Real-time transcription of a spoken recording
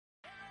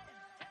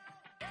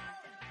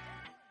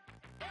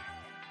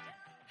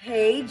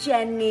Hey,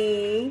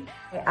 Jennie.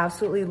 I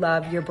absolutely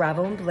love your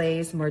Bravo and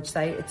Blaze merch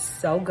site. It's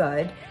so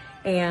good.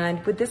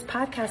 And with this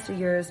podcast of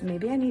yours,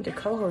 maybe I need to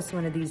co-host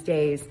one of these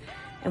days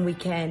and we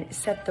can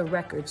set the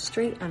record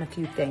straight on a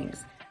few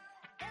things.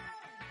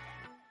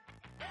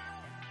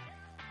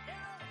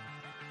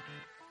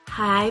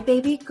 Hi,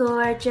 baby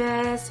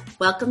gorgeous.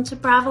 Welcome to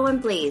Bravo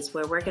and Blaze,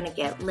 where we're going to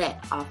get lit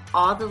off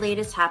all the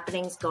latest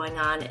happenings going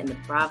on in the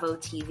Bravo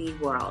TV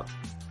world.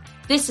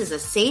 This is a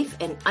safe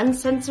and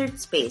uncensored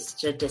space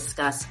to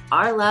discuss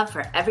our love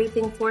for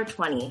everything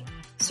 420.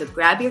 So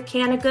grab your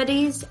can of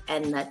goodies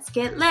and let's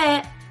get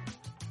lit.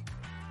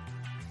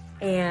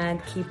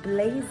 And keep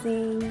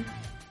blazing.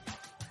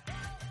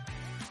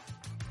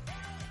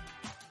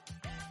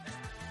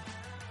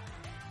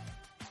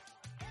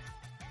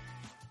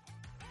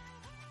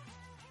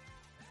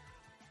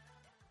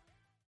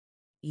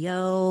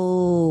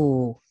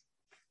 Yo,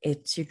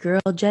 it's your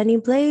girl, Jennie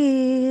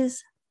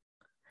Blaze.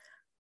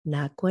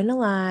 Not going to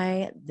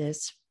lie,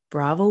 this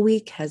Bravo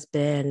week has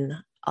been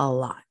a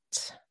lot.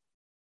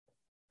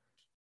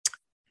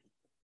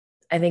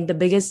 I think the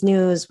biggest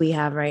news we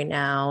have right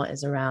now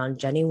is around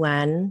Jennie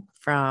Nguyen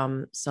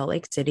from Salt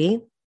Lake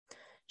City.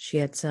 She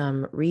had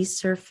some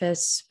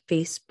resurfaced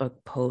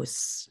Facebook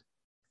posts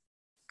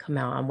come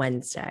out on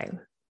Wednesday.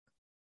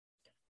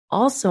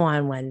 Also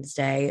on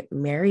Wednesday,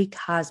 Mary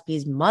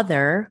Cosby's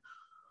mother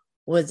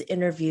was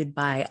interviewed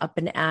by Up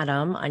and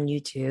Adam on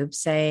YouTube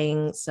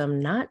saying some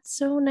not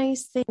so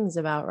nice things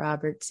about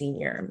Robert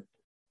Sr.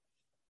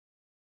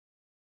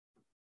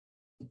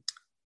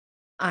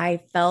 I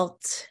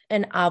felt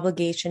an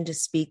obligation to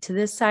speak to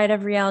this side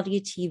of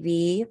reality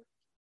TV,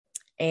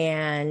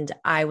 and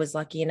I was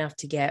lucky enough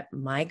to get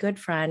my good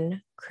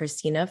friend,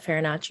 Christina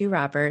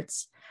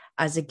Farinacci-Roberts,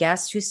 as a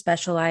guest who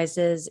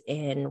specializes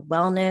in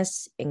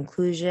wellness,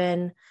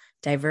 inclusion,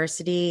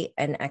 diversity,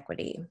 and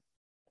equity.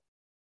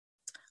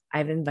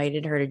 I've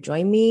invited her to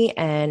join me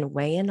and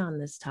weigh in on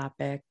this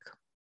topic,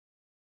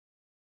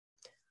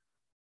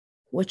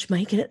 which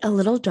might get a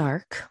little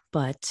dark,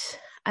 but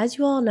as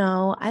you all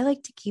know, I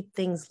like to keep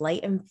things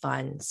light and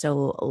fun.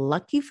 So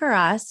lucky for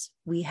us,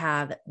 we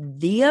have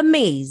the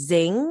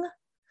amazing,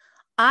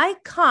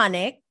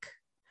 iconic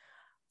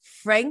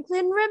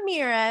Franklin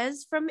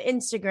Ramirez from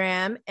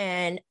Instagram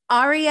and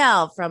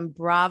Ariel from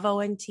Bravo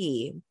and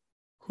T,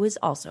 who is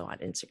also on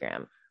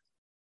Instagram.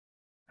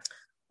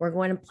 We're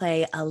going to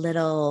play a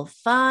little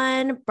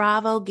fun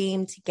Bravo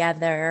game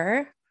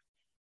together.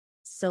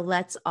 So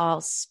let's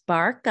all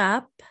spark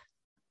up,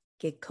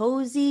 get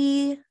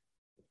cozy,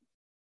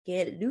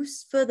 get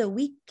loose for the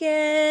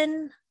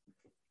weekend,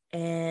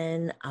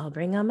 and I'll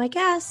bring on my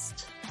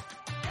guest.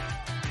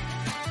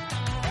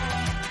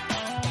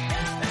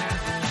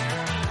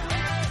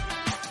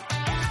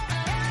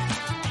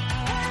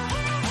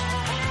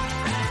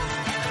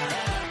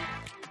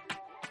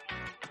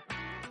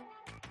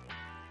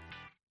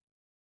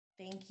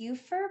 Thank you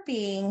for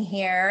being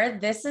here.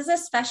 This is a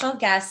special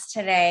guest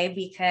today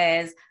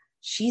because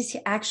she's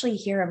actually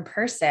here in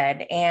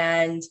person.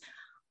 And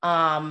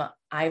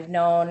I've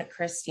known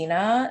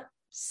Christina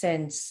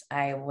since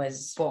I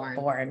was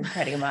born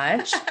pretty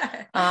much.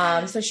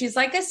 So she's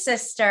like a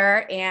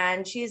sister,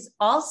 and she's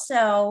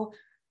also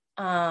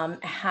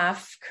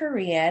half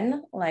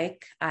Korean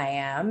like I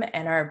am.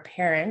 And our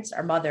parents,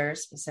 our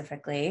mothers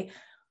specifically,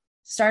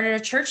 started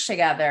a church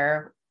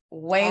together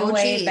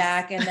way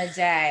back in the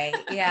day.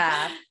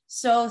 Yeah.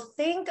 So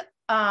think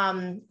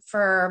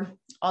for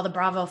all the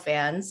Bravo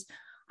fans,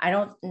 I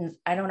don't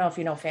know if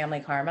you know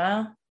Family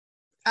Karma.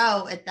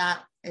 Oh,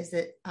 is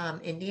it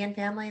Indian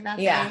family?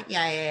 Yeah.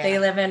 They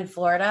live in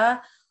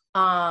Florida.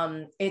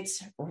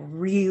 It's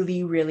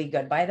really, really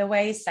good. By the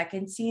way,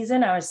 second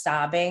season, I was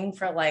sobbing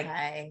for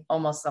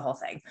almost the whole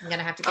thing. I'm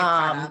gonna have to get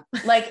caught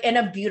up. Like in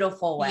a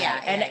beautiful way.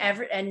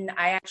 And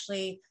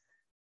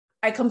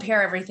I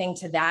compare everything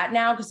to that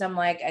now because I'm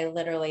like, I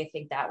literally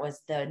think that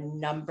was the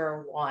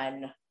number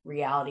one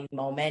reality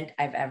moment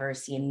I've ever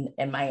seen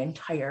in my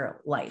entire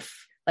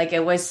life. Like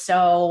it was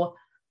so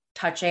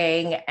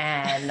touching,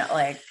 and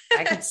like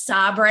I could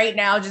sob right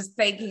now just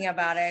thinking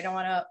about it. I don't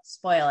want to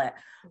spoil it.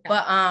 Okay.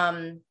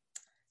 But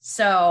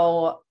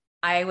so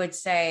I would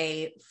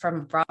say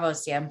from Bravo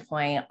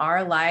standpoint,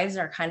 our lives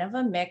are kind of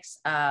a mix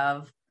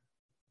of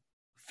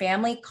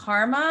family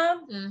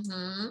karma,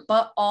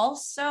 but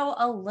also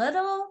a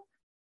little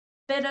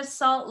bit of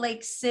Salt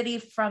Lake City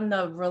from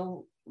the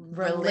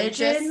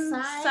religion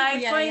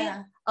side point.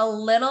 Yeah. A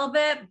little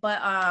bit,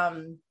 but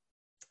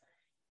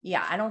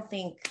yeah, I don't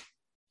think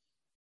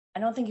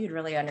you'd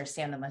really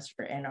understand unless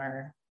you're in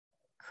our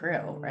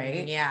crew,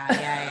 right?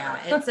 Yeah.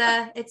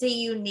 It's a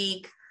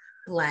unique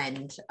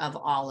blend of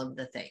all of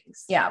the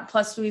things. Yeah.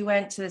 Plus we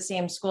went to the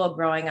same school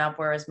growing up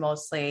where it was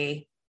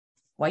mostly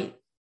white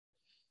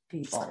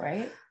people,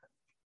 right?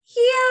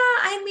 Yeah,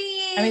 I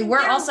mean, we're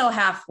also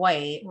half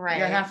white. Right.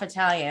 You're half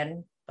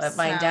Italian, but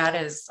my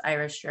dad is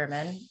Irish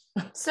German.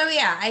 So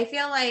yeah, I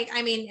feel like,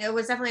 I mean, it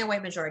was definitely a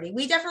white majority.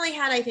 We definitely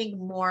had, I think,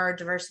 more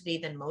diversity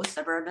than most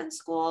suburban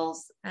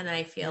schools. And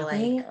I feel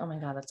like, oh my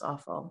God, that's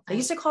awful. They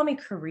used to call me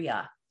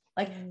Korea.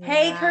 Like,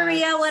 hey,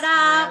 Korea, what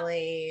up?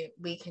 Really,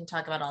 we can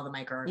talk about all the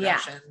microaggressions.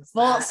 Yeah.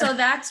 Well, so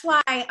that's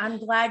why I'm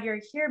glad you're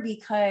here,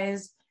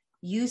 because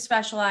you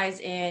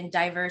specialize in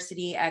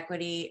diversity,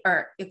 equity,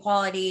 or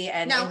equality.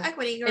 And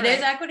equity. It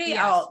is equity?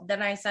 Yes. Oh,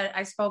 then I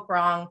spoke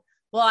wrong.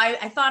 Well,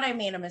 I thought I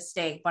made a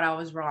mistake, but I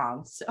was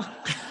wrong. So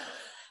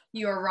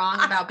you were wrong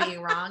about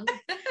being wrong.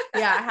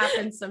 Yeah, it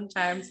happens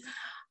sometimes.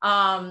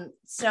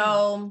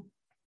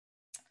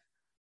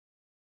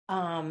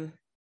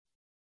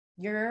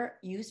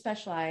 You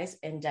specialize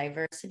in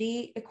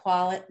diversity,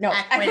 equality,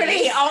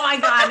 equity. Oh my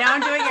God, now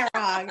I'm doing it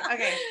wrong.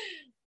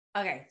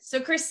 Okay.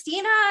 So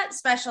Christina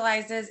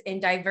specializes in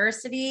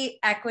diversity,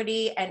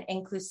 equity, and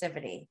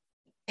inclusivity.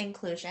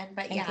 Inclusion.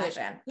 Yeah.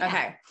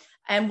 Okay.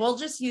 And we'll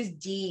just use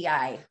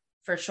DEI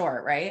for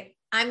short, right?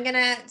 I'm going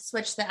to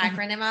switch the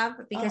acronym up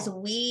because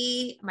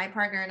my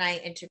partner and I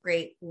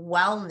integrate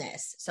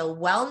wellness. So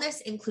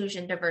wellness,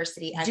 inclusion,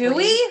 diversity, equity. Do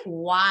we?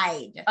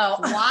 Wide. Oh,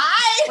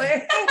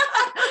 wide.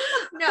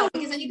 No,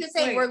 because then you could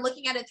say we're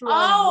looking at it through a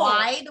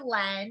wide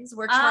lens.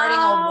 We're charting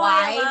a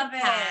wide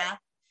path.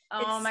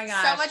 Oh my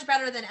gosh. So much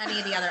better than any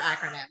of the other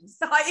acronyms.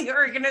 I thought you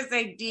were going to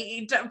say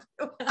DEW.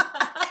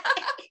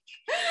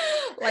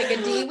 Like a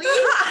DWE?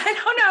 I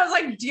don't know. I was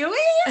like, do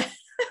we?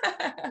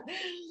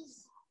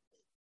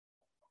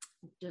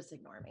 Just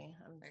ignore me.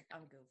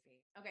 I'm goofy.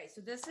 Okay,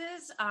 so this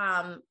is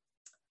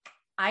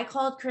I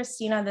called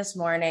Christina this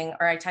morning,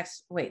 or I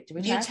text. Wait, did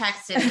we? You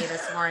texted me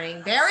this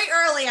morning, very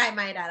early. I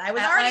might add. I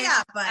was already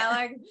up, but at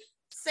like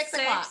 6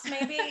 o'clock,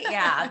 maybe.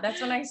 Yeah, that's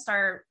when I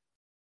start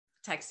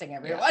texting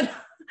everyone.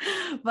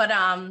 Yeah. But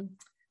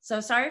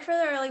so sorry for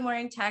the early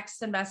morning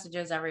texts and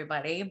messages,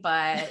 everybody.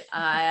 But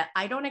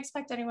I don't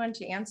expect anyone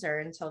to answer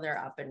until they're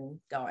up and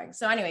going.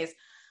 So, anyways.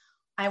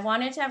 I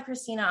wanted to have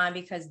Christina on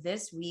because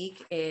this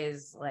week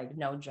is like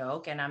no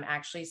joke. And I'm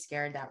actually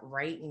scared that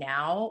right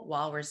now,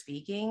 while we're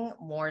speaking,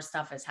 more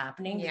stuff is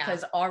happening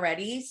because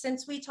already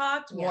since we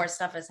talked, more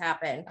stuff has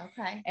happened.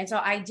 Okay. And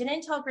so I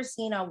didn't tell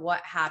Christina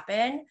what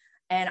happened,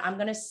 and I'm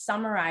going to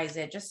summarize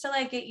it just to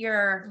like get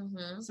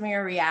some of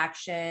your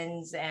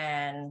reactions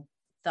and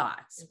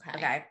thoughts.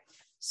 Okay.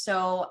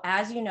 So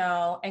as you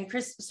know, and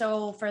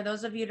so for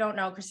those of you who don't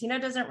know, Christina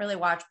doesn't really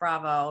watch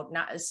Bravo,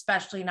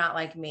 especially not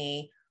like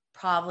me.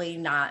 Probably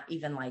not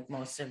even like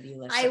most of you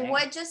listening. I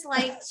would just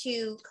like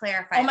to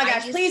clarify. Oh my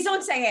gosh, please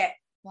don't say it.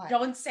 What?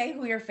 Don't say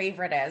who your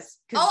favorite is.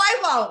 Oh, I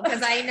won't,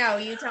 because I know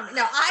you told me.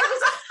 No, I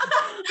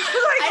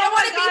don't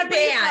want to be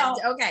banned.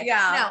 No. Okay.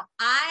 Yeah. No,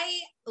 I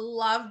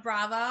love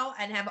Bravo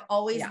and have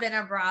always been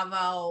a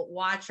Bravo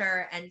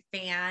watcher and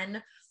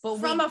fan. But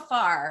from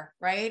afar,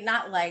 right?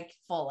 Not like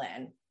full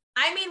in.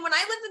 I mean, when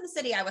I lived in the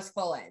city, I was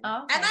full in.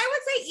 Oh, okay. And I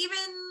would say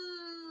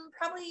even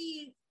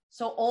probably...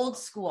 So old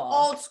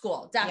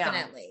school,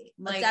 definitely.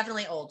 Yeah. Like,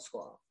 definitely old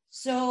school.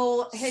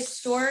 So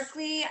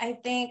historically, I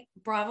think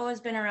Bravo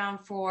has been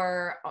around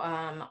for,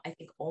 I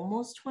think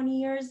almost 20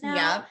 years now.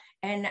 Yeah.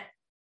 And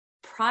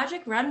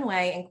Project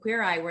Runway and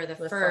Queer Eye were the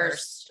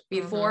first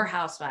before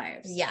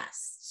Housewives.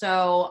 Yes.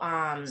 So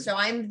I'm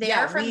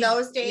there from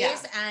those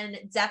days and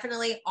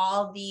definitely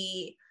all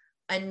the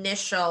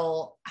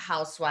initial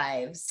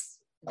Housewives.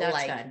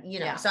 That's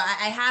good. So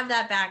I have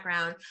that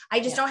background. I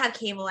just don't have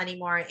cable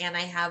anymore, and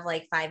I have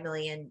like 5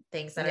 million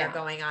things that are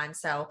going on.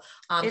 So,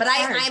 but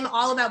I'm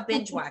all about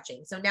binge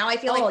watching. So now I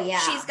feel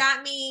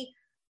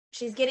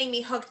she's getting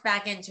me hooked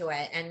back into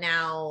it, and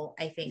now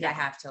I think I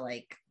have to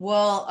like.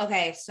 Well,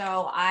 okay,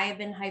 so I've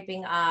been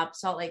hyping up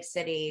Salt Lake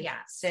City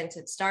since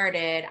it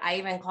started. I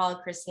even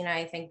called Christina,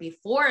 I think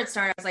before it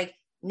started. I was like,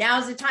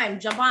 "Now's the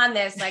time, jump on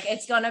this! Like,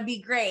 it's gonna be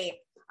great."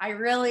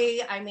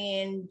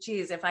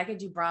 Geez, if I could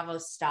do Bravo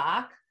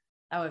stock,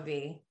 I would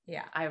be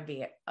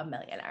a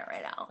millionaire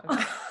right now.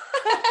 Okay.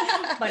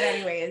 But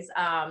anyways,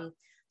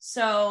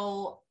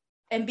 so,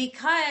 and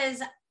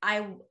because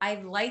I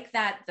like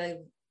that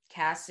the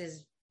cast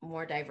is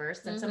more diverse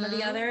than some of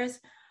the others.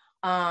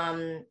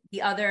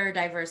 The other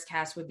diverse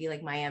cast would be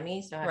like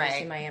Miami. So have you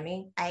seen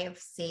Miami? I have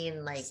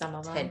seen like some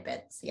of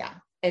tidbits. Yeah.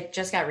 It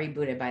just got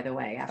rebooted, by the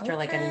way, after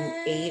like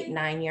an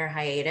 8-9 year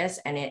hiatus,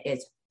 and it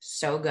is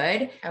so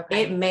good.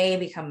 Okay. It may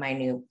become my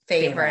new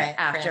favorite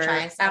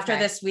after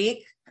this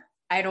week.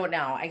 I don't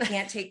know. I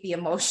can't take the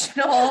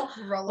emotional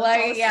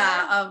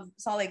of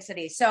Salt Lake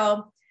City.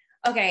 So,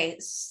 okay.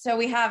 So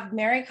we have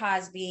Mary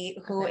Cosby,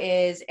 who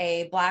is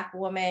a Black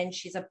woman.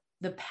 She's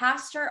the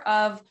pastor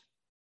of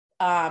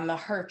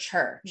her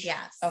church.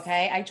 Yes.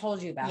 Okay. I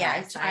told you about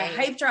her. I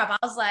hyped her up. I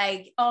was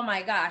like, oh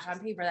my gosh, on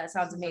paper, that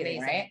sounds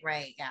amazing, right?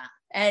 Right. Yeah.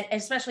 And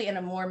especially in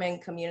a Mormon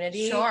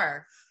community.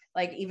 Sure.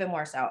 Like even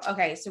more so.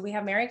 Okay. So we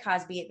have Mary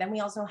Cosby. Then we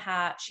also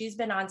have, she's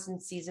been on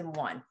since season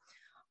 1.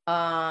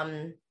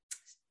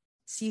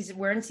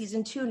 We're in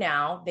season 2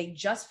 now. They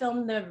just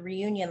filmed the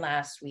reunion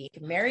last week.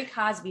 Mary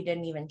Cosby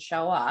didn't even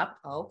show up.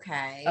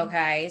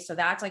 Okay. So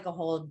that's like a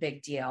whole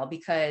big deal,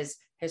 because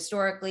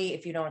historically,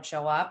 if you don't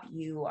show up,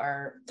 you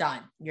are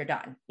done. You're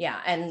done. Yeah.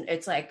 And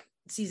it's like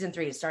season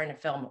 3 is starting to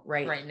film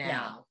right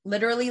now.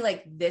 Literally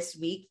like this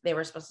week, they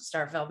were supposed to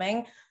start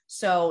filming.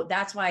 So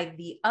that's why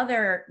the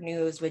other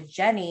news with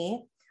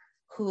Jennie,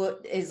 who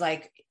is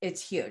like,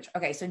 it's huge.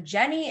 Okay. So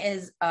Jennie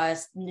is a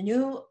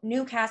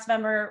new cast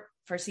member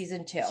for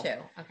season 2.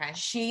 Okay.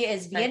 She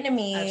is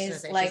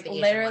Vietnamese, like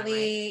literally, one,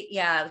 right?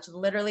 Yeah, she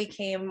literally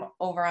came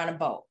over on a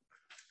boat.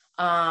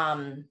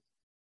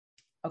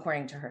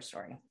 According to her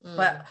story.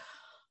 But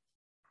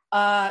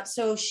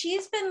so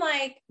she's been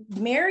like,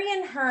 Mary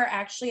and her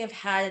actually have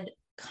had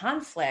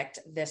conflict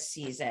this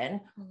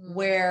season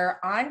where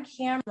on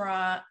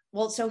camera,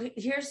 well, so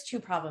here's 2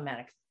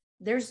 problematic.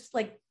 There's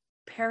like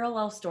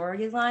parallel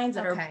storylines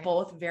that are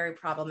both very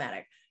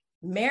problematic.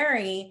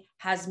 Mary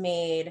has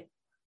made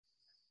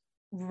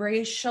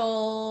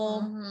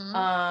racial,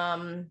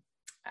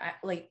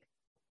 like,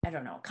 I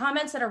don't know,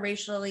 comments that are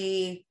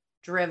racially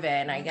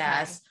driven, I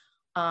guess,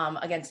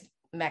 against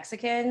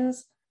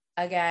Mexicans,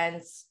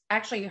 against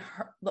actually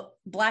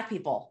Black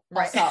people.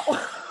 Right. Also.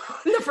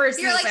 The first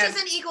You're season. Like,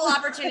 she's an equal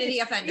opportunity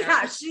offender.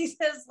 Yeah, she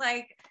says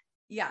like,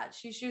 yeah,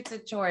 she shoots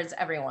it towards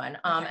everyone.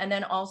 And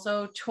then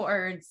also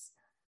towards,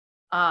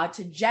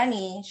 to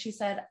Jennie, she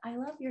said, I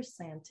love your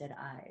slanted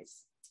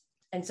eyes.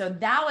 And so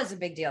that was a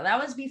big deal. That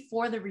was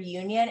before the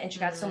reunion, and she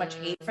got so much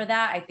hate for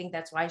that. I think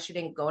that's why she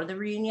didn't go to the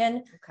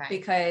reunion,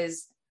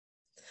 because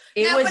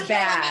it was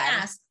bad. Let me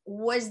ask,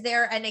 was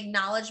there an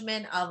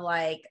acknowledgement of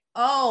like,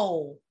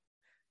 oh,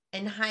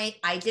 and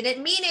I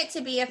didn't mean it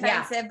to be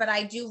offensive, but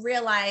I do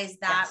realize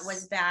that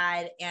was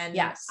bad, and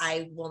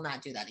I will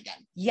not do that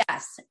again.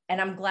 Yes. And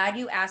I'm glad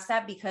you asked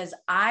that, because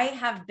I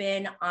have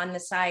been on the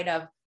side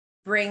of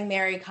bring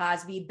Mary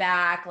Cosby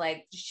back.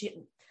 Like,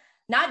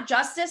 not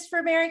justice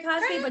for Mary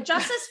Cosby, but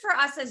justice for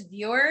us as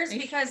viewers,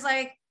 because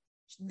like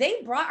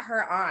they brought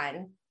her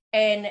on,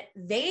 and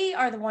they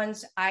are the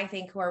ones, I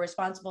think, who are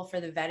responsible for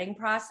the vetting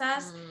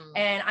process.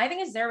 And I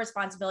think it's their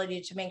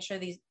responsibility to make sure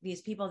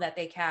these people that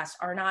they cast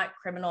are not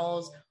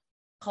criminals,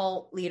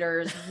 cult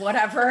leaders,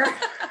 whatever.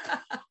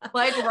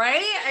 Like,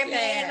 right? I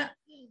mean,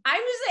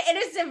 I'm just an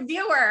innocent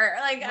viewer.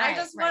 Like, I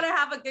just want to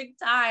have a good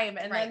time.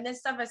 And then this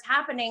stuff is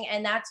happening.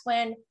 And that's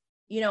when,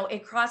 you know,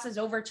 it crosses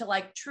over to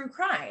like true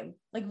crime.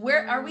 Like,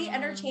 where are we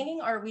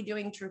entertaining, or are we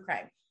doing true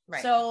crime?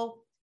 Right. So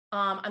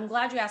I'm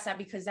glad you asked that,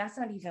 because that's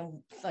not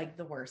even like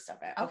the worst of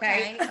it.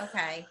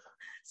 Okay.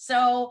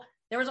 So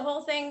there was a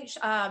whole thing,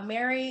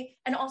 Mary,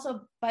 and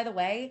also, by the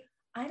way,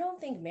 I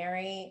don't think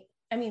Mary,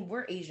 I mean,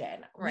 we're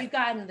Asian. Right. We've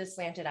gotten the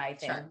slanted eye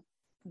thing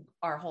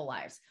our whole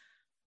lives.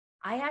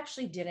 I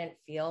actually didn't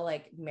feel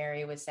like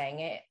Mary was saying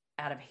it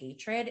out of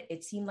hatred.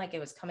 It seemed like it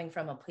was coming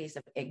from a place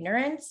of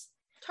ignorance.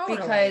 Totally.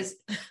 Because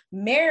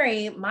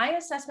Mary, my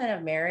assessment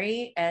of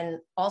Mary, and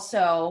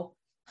also,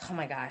 oh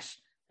my gosh,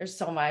 there's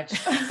so much.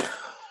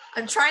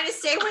 I'm trying to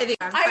stay with you.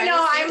 I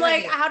know. I'm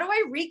like, how do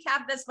I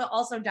recap this, but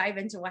also dive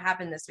into what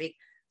happened this week?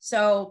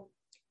 So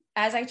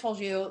as I told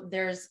you,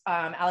 there's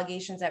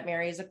allegations that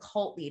Mary is a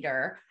cult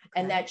leader,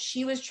 and that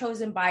she was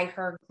chosen by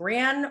her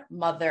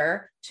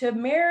grandmother to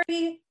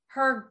marry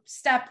her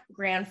step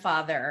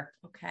grandfather.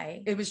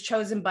 Okay. It was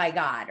chosen by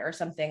God or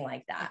something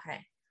like that.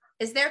 Okay.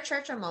 Is their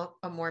church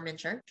a Mormon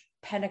church?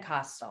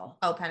 Pentecostal.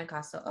 Oh,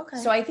 Pentecostal. Okay.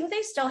 So I think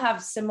they still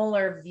have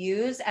similar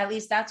views. At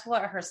least that's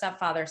what her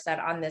stepfather said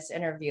on this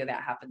interview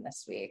that happened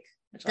this week.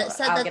 That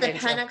said that the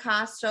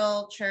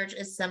Pentecostal church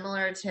is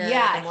similar to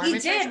the Mormon he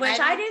did, church? which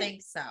I didn't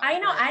think so. I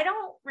know. I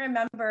don't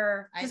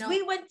remember, because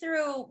we went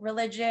through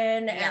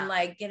religion and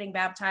like getting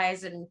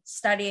baptized and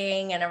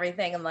studying and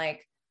everything, and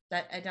like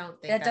that. I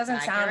don't think that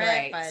doesn't sound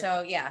right. But...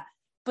 So yeah,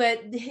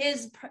 but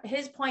his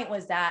point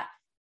was that.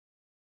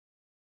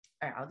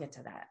 All right, I'll get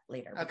to that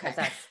later, because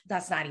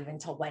that's not even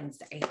till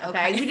Wednesday.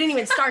 Okay. We didn't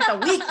even start the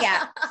week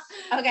yet.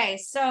 Okay.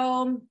 So,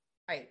 all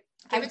right.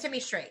 Give it to me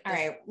straight. All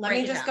right. Let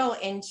me just go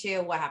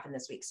into what happened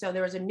this week. So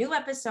there was a new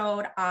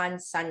episode on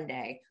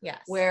Sunday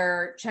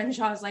where Chen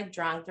Shaw's like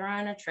drunk. They're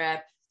on a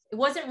trip. It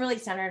wasn't really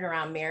centered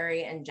around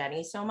Mary and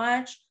Jennie so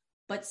much,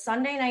 but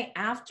Sunday night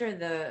after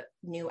the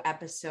new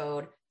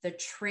episode, the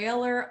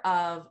trailer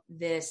of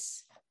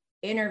this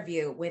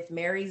interview with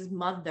Mary's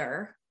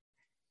mother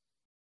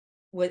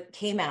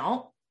came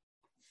out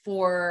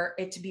for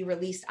it to be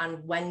released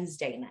on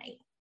Wednesday night.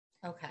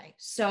 Okay.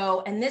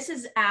 So, and this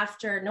is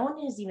after, no one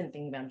is even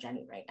thinking about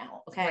Jennie right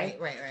now. Okay.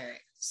 Right.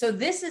 So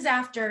this is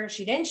after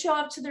she didn't show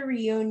up to the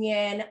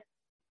reunion.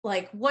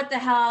 Like, what the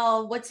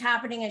hell? What's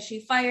happening? Is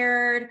she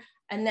fired?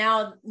 And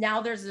now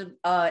there's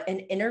an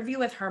interview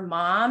with her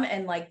mom,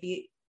 and like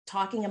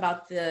talking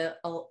about the,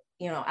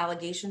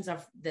 allegations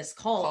of this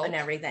cult and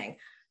everything.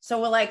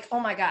 So we're like, oh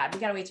my God, we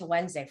got to wait till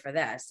Wednesday for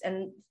this.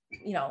 And,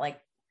 like,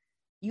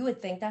 you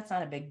would think that's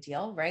not a big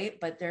deal, right?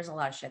 But there's a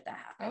lot of shit that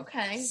happened.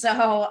 Okay.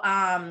 So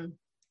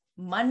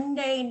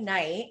Monday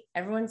night,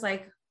 everyone's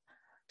like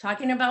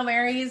talking about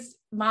Mary's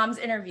mom's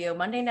interview.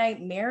 Monday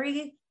night,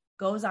 Mary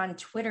goes on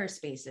Twitter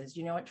Spaces. Do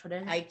you know what Twitter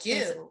is? I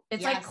do.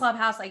 It's like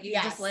Clubhouse, like you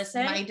just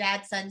listen. My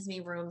dad sends me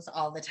rooms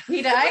all the time.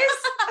 He does?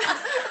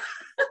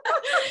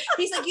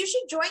 He's like, you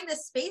should join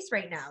this space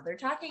right now. They're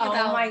talking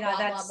about. Oh my God,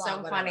 that's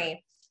so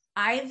funny.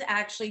 I've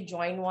actually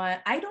joined one.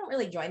 I don't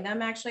really join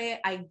them, actually.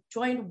 I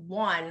joined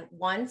one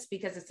once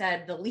because it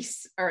said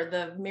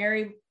the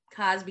Mary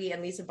Cosby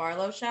and Lisa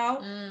Barlow show.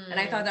 And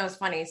I thought that was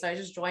funny. So I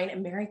just joined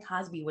and Mary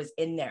Cosby was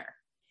in there.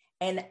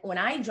 And when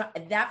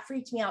that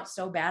freaked me out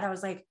so bad, I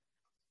was like,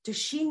 does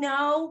she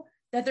know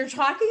that they're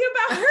talking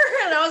about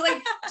her? And I was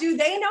like, do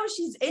they know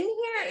she's in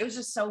here? It was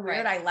just so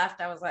weird. Right. I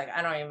left. I was like,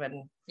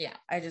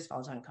 I just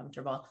felt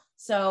uncomfortable.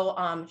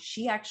 So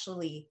she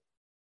actually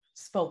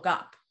spoke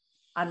up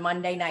on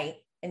Monday night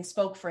and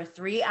spoke for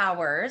 3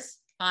 hours.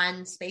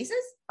 On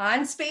Spaces?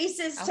 On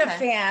Spaces to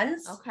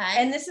fans. Okay.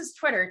 And this is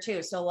Twitter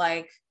too. So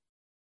like,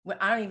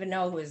 I don't even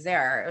know who was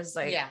there. It was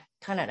like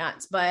kind of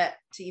nuts, but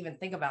to even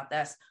think about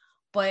this,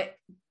 but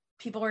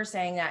people were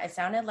saying that it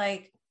sounded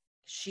like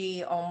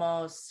she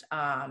almost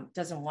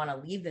doesn't want to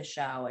leave the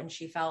show. And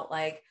she felt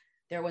like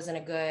there wasn't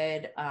a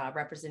good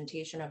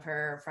representation of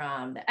her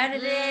from the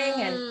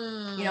editing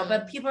and,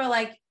 but people are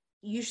like,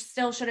 you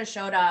still should have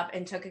showed up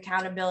and took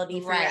accountability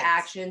for your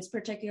actions,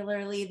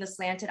 particularly the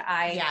slanted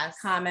eye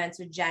comments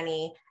with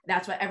Jennie.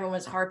 That's what everyone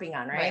was harping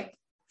on, right?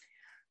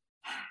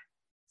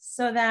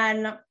 So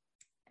then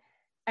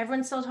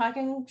everyone's still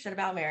talking shit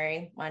about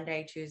Mary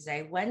Monday,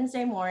 Tuesday,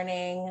 Wednesday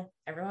morning.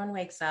 Everyone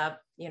wakes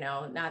up,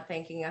 not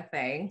thinking a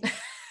thing.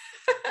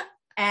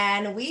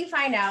 And we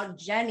find out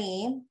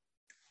Jennie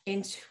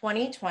in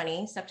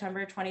 2020,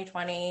 September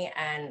 2020,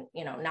 and,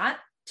 not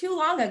too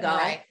long ago,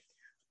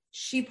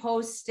 she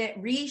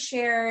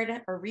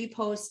reshared or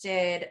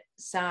reposted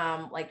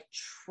some like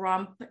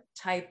Trump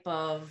type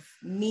of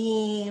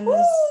memes.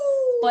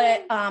 Ooh.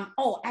 But,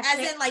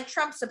 actually, as in like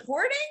Trump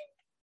supporting?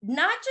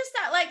 Not just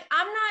that, like,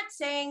 I'm not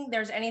saying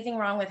there's anything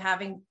wrong with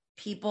having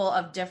people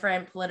of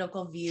different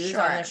political views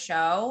on the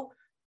show,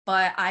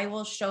 but I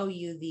will show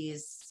you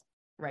these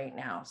right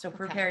now. So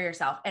prepare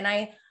yourself.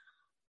 And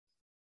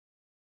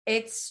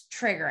it's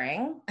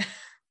triggering.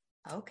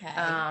 Okay.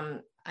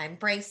 I'm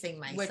bracing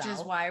myself. Which is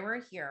why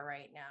we're here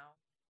right now.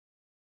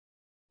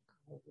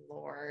 Oh,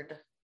 Lord.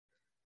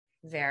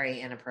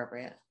 Very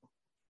inappropriate.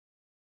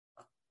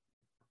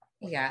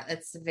 Yeah,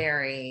 it's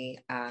very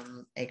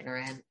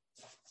ignorant,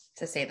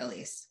 to say the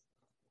least.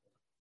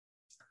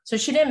 So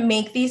she didn't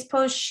make these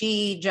posts.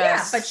 She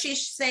just... but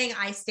she's saying,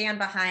 I stand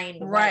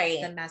behind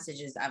the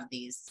messages of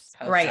these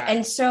posts. Right.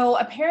 And so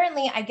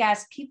apparently, I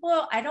guess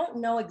people, I don't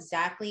know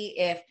exactly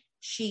if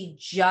she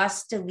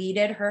just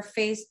deleted her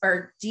face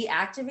or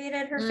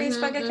deactivated her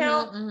Facebook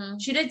account.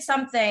 She did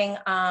something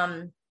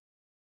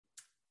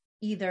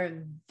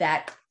either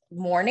that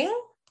morning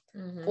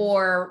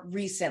or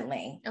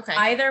recently. Okay.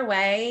 Either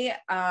way,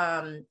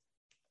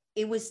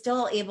 it was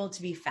still able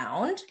to be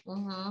found.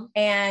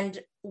 And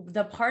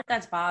the part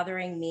that's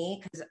bothering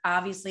me, because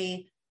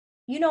obviously,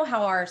 you know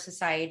how our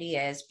society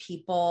is,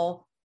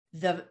 people,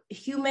 the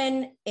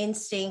human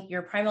instinct,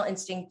 your primal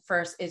instinct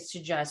first is to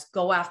just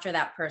go after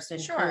that person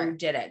who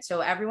did it. So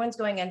everyone's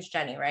going against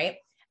Jennie, right?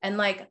 And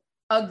like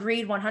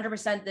agreed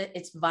 100% that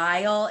it's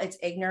vile, it's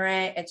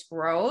ignorant, it's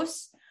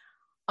gross.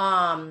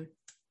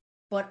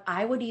 But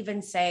I would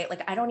even say,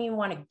 like, I don't even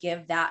want to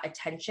give that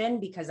attention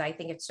because I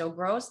think it's so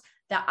gross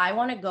that I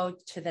want to go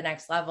to the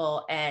next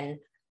level and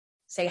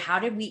say, how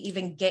did we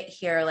even get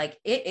here? Like,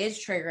 it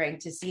is triggering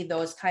to see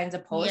those kinds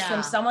of posts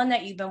from someone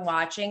that you've been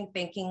watching,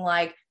 thinking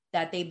like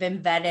that they've been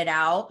vetted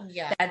out,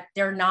 that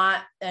they're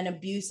not an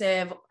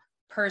abusive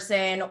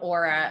person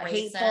or a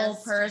hateful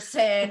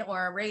person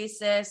or a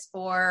racist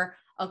or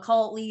a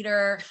cult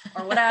leader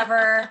or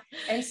whatever.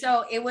 And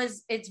so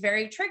it's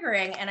very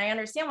triggering. And I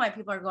understand why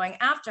people are going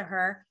after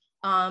her.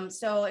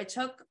 So it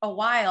took a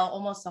while,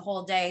 almost the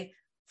whole day,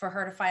 for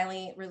her to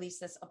finally release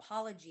this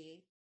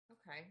apology.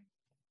 Okay.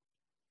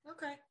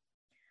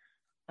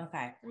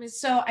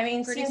 So, I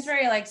mean, seems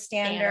very like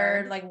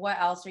standard. Like, what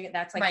else are you?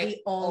 That's like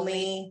the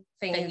only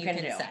thing you can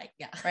do. Say.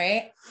 Yeah.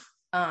 Right.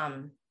 I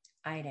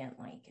didn't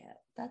like it.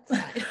 That's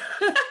fine.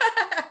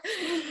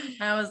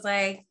 I was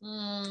like,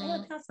 I'm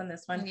gonna pass on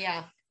this one.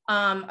 Yeah.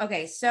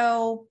 Okay.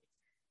 So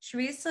she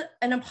released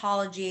an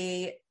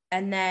apology,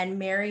 and then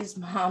Mary's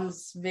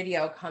mom's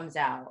video comes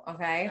out.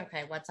 Okay.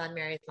 What's on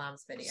Mary's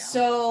mom's video?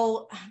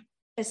 So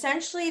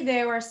essentially,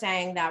 they were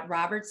saying that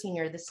Robert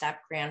Sr., the step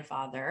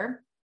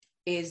grandfather,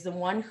 is the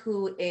one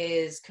who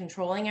is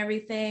controlling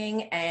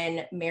everything,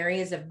 and Mary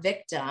is a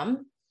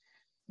victim,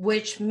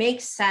 which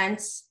makes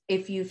sense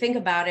if you think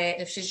about it.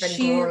 If she's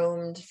been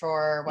groomed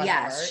for whatever.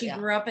 Yes, she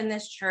grew up in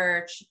this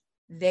church.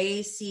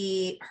 They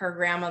see her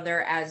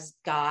grandmother as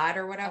God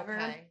or whatever.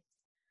 Okay.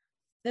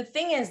 The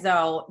thing is,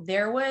 though,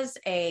 there was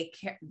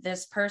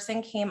this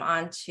person came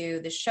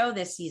onto the show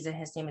this season.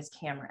 His name is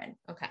Cameron.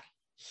 Okay.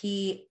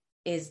 He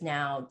is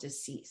now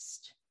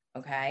deceased.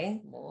 Okay.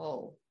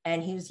 Whoa.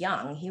 And he was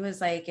young. He was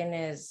like in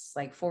his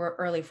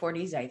early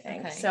 40s, I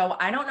think. Okay. So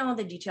I don't know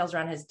the details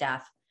around his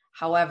death.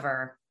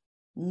 However,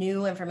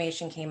 new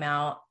information came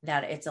out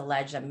that it's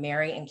alleged that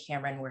Mary and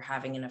Cameron were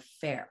having an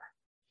affair.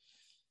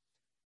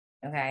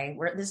 Okay.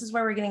 This is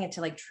where we're getting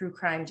into like true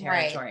crime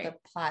territory. Right.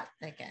 The plot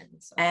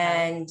thickens. Okay.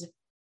 And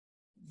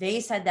they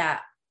said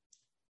that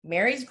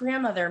Mary's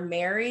grandmother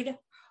married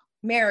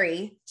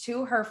Mary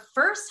to her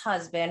first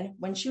husband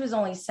when she was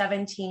only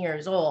 17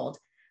 years old.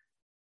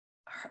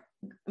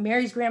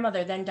 Mary's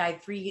grandmother then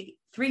died three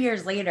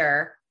years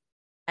later,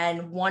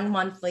 And 1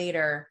 month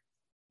later,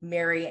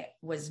 Mary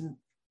was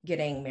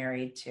getting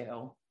married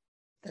to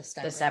the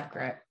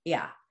step.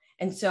 Yeah.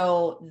 And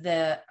so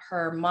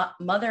her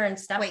mother and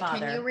stepfather. Wait,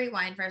 can you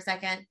rewind for a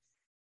second?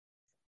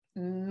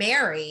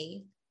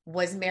 Mary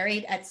was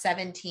married at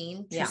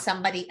 17 to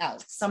somebody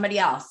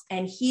else.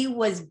 And he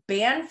was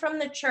banned from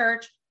the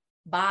church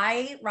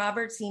by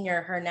Robert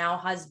Sr., her now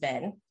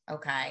husband.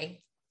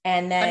 Okay.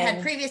 And then. But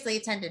had previously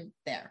attended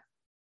there.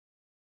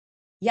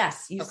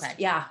 Yes. Okay.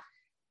 Yeah.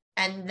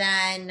 And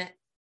then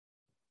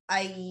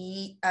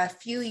a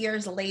few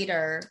years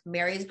later,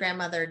 Mary's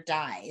grandmother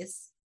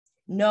dies.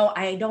 No,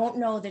 I don't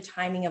know the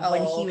timing of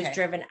when he was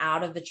driven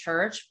out of the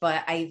church,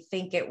 but I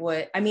think it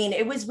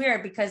was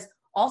weird because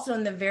also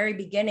in the very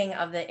beginning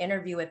of the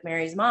interview with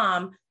Mary's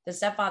mom, the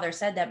stepfather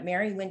said that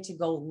Mary went to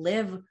go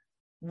live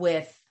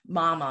with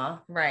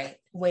Mama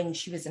when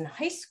she was in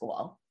high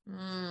school.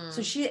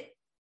 So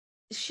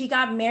she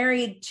got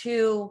married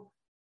to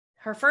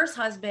her first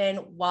husband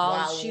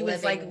while she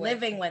was like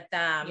living with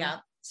them. Yeah.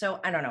 So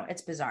I don't know.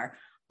 It's bizarre,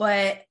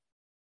 but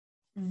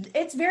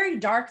it's very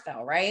dark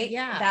though, right?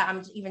 Yeah. That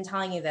I'm even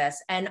telling you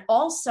this. And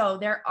also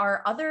there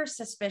are other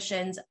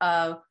suspicions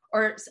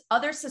or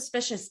other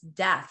suspicious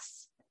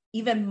deaths,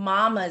 even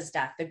Mama's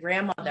death, the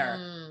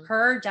grandmother,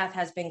 her death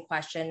has been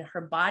questioned.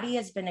 Her body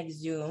has been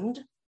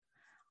exhumed.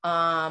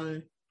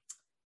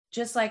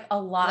 Just like a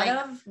lot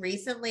of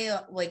recently,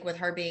 like with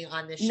her being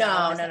on the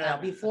show. No,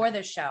 before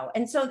the show.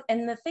 And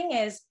the thing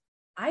is,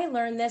 I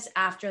learned this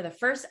after the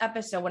first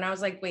episode when I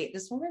was like, wait,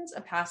 this woman's a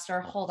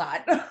pastor. Hold on.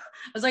 I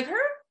was like,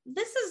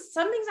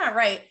 something's not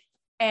right.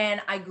 And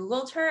I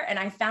Googled her and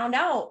I found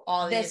out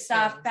all this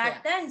stuff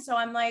back then. So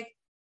I'm like,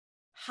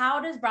 how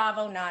does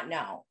Bravo not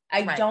know?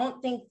 I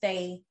don't think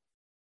they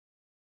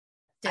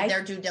did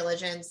their due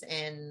diligence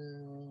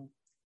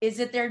is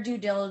it their due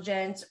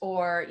diligence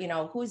or,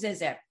 whose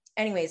is it?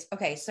 Anyways.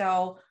 Okay.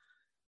 So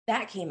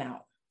that came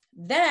out.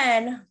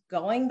 Then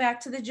going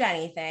back to the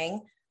Jennie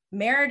thing,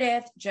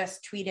 Meredith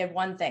just tweeted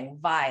one thing,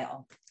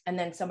 vile. And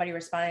then somebody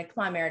responded,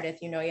 come on,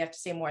 Meredith, you have to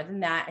say more than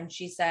that. And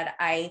she said,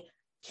 I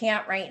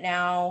can't right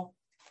now,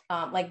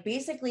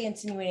 basically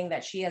insinuating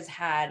that she has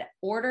had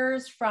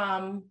orders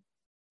from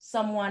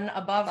someone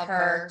above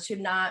her to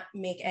not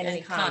make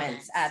any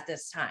comments at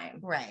this time.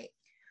 Right.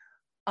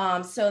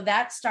 So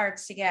that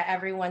starts to get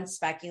everyone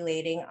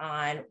speculating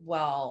on,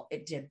 well,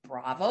 did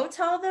Bravo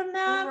tell them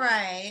that?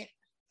 Right.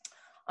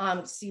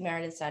 C.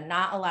 Meredith said,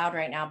 not allowed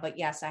right now, but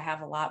yes, I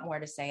have a lot more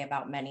to say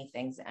about many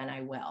things and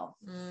I will.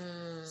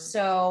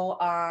 So,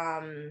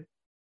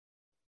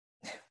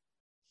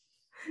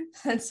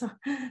 and so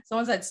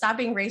someone said, stop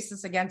being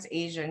racist against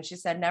Asian. She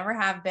said, never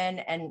have been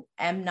and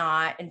am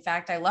not. In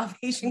fact, I love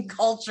Asian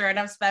culture and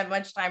I've spent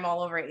much time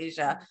all over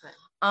Asia.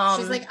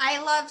 She's like,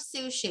 I love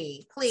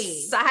sushi,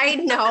 please. Side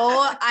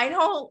note, I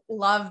don't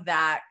love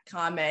that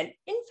comment.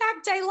 In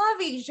fact, I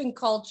love Asian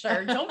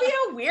culture. Don't be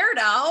a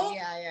weirdo.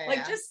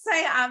 Yeah. Just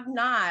say I'm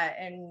not.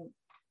 And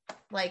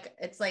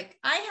it's like,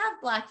 I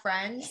have Black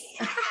friends.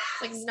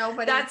 Like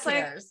nobody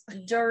cares.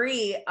 Like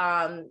Dory,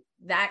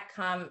 that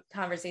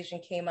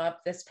conversation came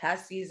up this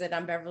past season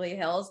on Beverly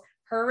Hills.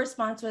 Her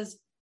response was,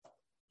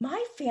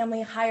 my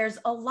family hires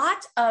a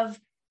lot of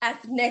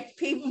ethnic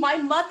people. My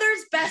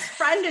mother's best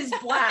friend is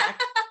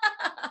Black.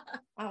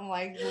 I'm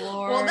like,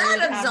 Lord. Well,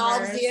 that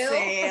absolves you.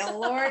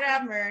 Lord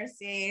have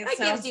mercy. That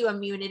gives you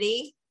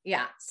immunity.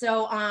 Yeah.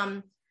 So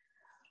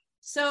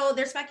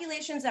there's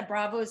speculations that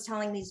Bravo is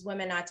telling these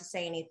women not to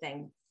say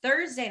anything.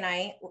 Thursday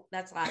night,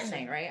 that's last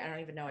night, right? I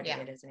don't even know what day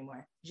it is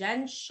anymore.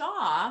 Jen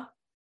Shah,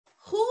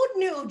 who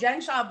knew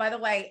Jen Shah, by the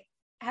way,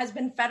 has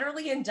been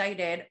federally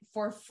indicted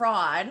for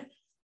fraud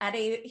at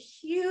a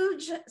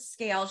huge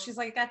scale. She's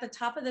like at the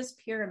top of this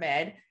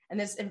pyramid and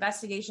this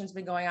investigation's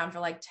been going on for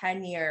like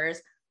 10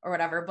 years or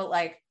whatever.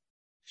 But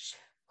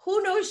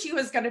who knows she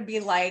was going to be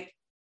like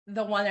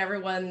the one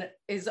everyone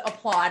is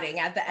applauding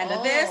at the end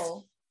of this.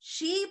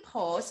 She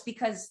posts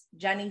because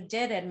Jennie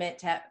did admit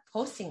to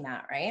posting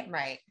that, right?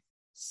 Right.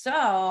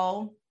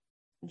 So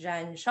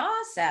Jen Shah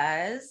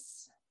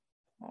says,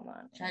 hold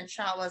on. Jen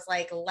Shah was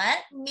like, let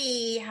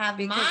me have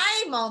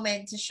my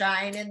moment to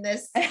shine in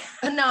this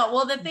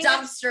the thing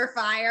dumpster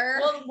fire.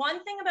 Well,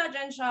 one thing about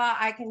Jen Shah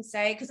I can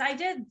say, because I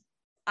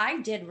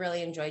did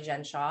really enjoy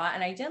Jen Shah,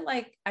 and I did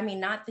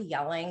not the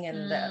yelling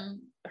and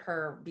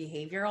her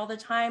behavior all the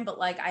time,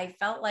 but I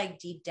felt like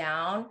deep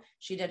down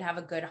she did have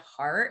a good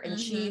heart, and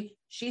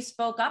she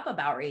spoke up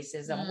about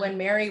racism when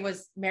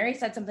Mary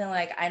said something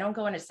like, I don't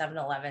go into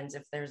 7-Elevens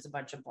if there's a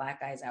bunch of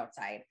Black guys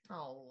outside.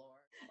 Oh Lord.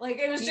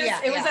 It was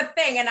just was a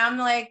thing. And I'm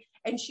like,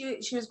 and she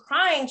was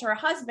crying to her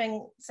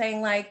husband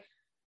saying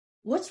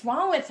what's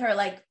wrong with her?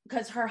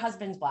 Because her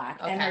husband's Black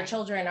and her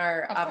children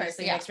are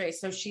obviously mixed race.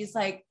 So she's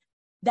like,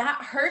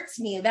 that hurts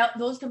me.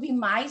 Those could be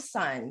my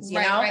sons, you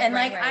know?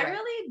 I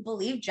really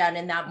believe Jen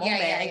in that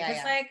moment.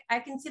 I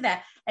can see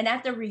that. And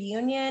at the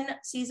reunion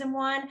season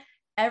 1,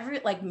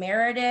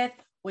 Meredith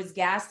was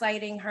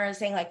gaslighting her,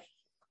 saying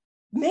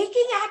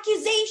making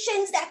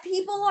accusations that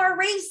people are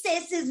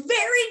racist is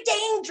very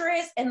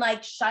dangerous, and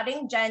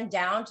shutting Jen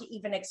down to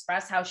even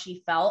express how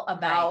she felt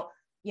about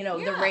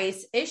the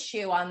race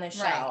issue on the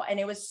show. Right. And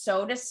it was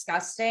so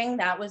disgusting.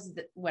 That was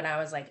when I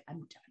was like,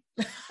 I'm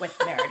done with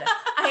Meredith.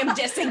 I am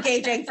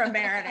disengaging from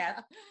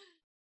Meredith.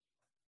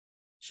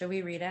 Should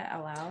we read it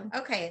out loud?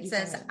 Okay. It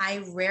says,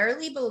 I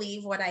rarely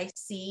believe what I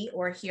see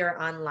or hear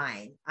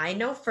online. I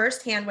know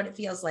firsthand what it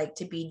feels like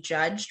to be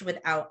judged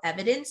without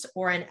evidence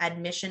or an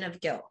admission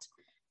of guilt.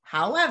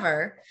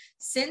 However,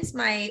 since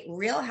my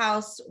Real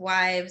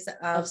Housewives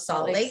of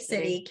Salt Lake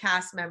City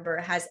cast member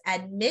has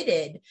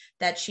admitted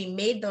that she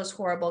made those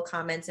horrible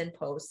comments and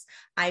posts,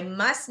 I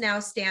must now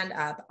stand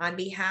up on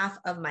behalf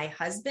of my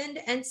husband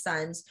and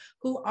sons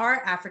who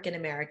are African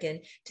American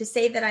to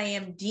say that I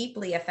am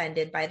deeply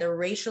offended by the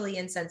racially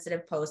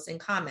insensitive posts and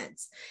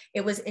comments.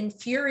 It was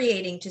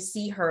infuriating to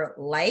see her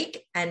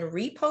like and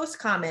repost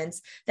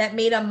comments that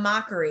made a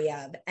mockery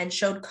of and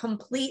showed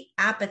complete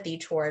apathy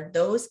toward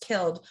those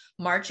killed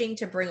marching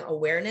to bring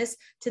awareness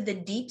to the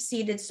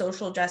deep-seated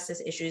social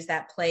justice issues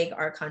that plague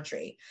our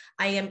country.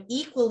 I am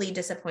equally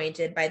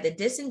disappointed by the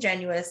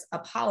disingenuous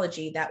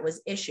apology that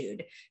was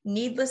issued.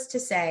 Needless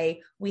to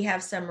say, we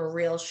have some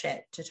real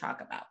shit to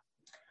talk about.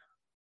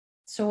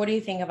 So what do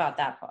you think about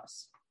that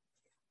post?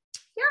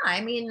 Yeah, I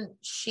mean,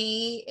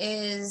 she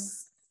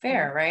is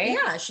fair, right?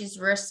 Yeah, she's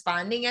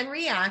responding and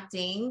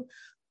reacting.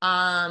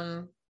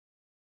 I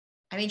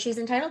mean, she's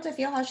entitled to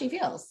feel how she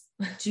feels.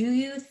 Do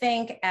you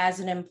think as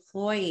an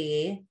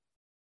employee,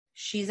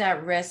 she's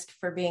at risk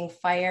for being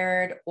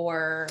fired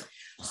or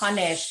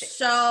punished?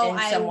 So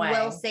I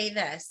will say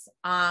this,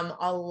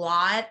 a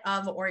lot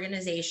of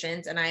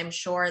organizations, and I'm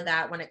sure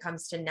that when it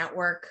comes to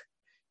network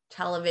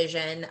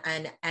television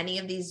and any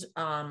of these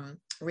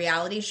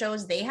reality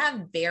shows, they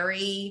have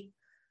very,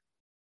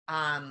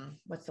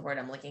 what's the word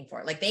I'm looking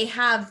for? Like they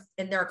have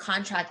in their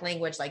contract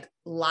language, like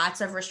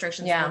lots of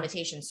restrictions and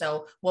limitations.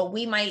 So what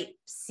we might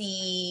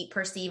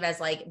perceive as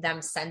like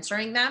them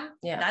censoring them,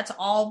 that's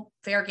all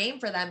fair game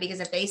for them, because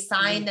if they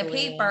sign the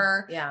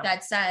paper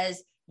that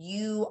says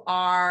you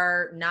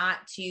are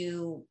not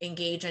to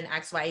engage in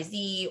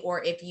XYZ,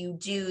 or if you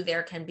do,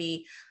 there can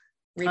be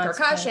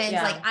repercussions.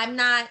 Like I'm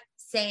not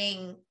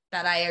saying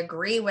that I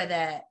agree with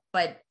it,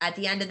 but at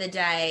the end of the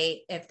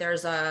day, if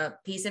there's a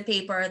piece of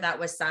paper that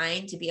was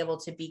signed to be able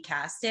to be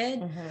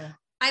casted,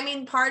 I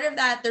mean, part of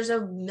that, there's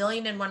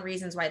 1,000,001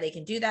 reasons why they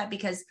can do that,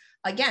 because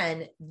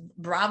again,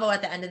 Bravo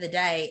at the end of the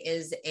day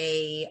is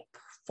a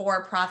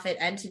for-profit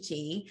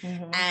entity.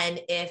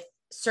 And if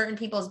certain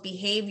people's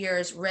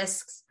behaviors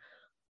risks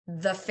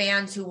the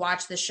fans who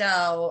watch the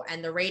show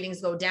and the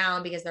ratings go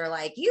down because they're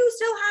like, you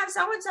still have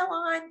so-and-so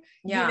on,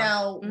 you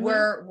know,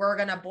 we're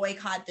going to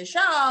boycott the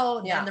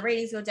show. Then the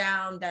ratings go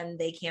down, then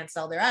they can't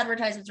sell their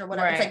advertisements or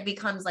whatever. It's like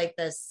becomes like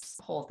this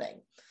whole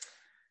thing.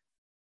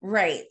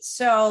 Right.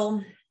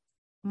 So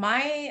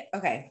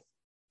okay,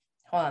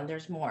 hold on.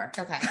 There's more.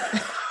 Okay.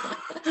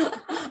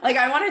 Like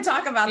I want to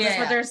talk about this,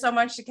 but there's so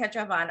much to catch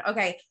up on.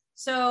 Okay.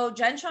 So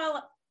Jen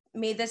Shah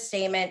made this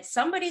statement.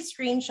 Somebody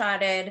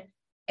screenshotted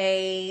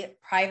a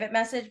private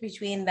message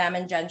between them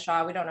and Jen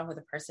Shah. We don't know who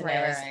the person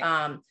is.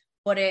 Right.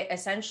 But it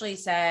essentially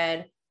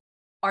said,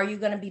 are you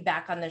going to be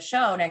back on the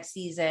show next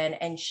season?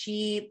 And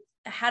she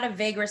had a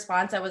vague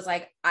response that was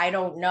like, I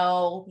don't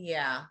know.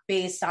 Yeah.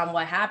 Based on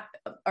what happened.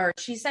 Or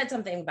she said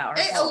something about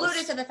her. It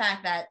alluded to the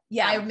fact that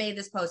I made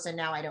this post and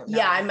now I don't know.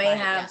 Yeah, I may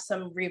have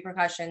some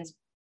repercussions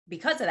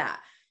because of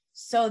that.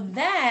 So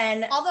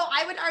then, although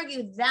I would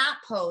argue that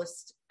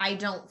post, I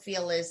don't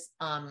feel is,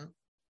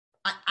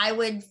 I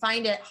would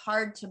find it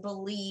hard to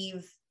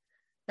believe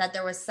that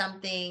there was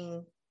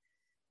something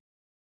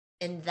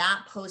in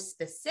that post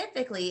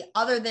specifically,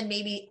 other than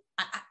maybe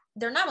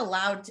they're not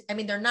allowed to, I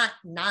mean, they're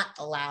not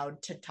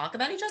allowed to talk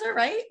about each other,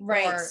 right?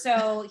 Right.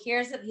 So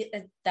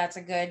that's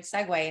a good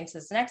segue into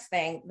this next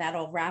thing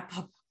that'll wrap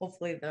up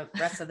hopefully the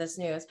rest of this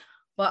news.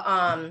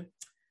 But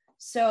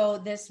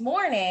so this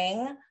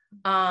morning,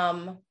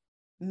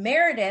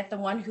 Meredith, the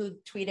one who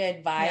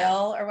tweeted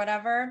vile or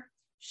whatever,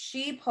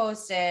 she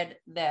posted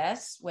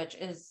this, which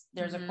is,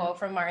 there's a quote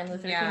from Martin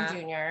Luther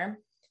King Jr.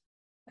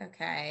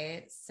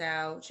 Okay,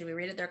 so should we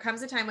read it? There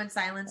comes a time when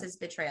silence is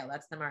betrayal.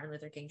 That's the Martin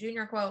Luther King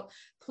Jr. quote.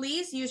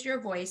 Please use your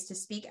voice to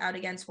speak out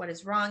against what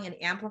is wrong and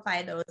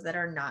amplify those that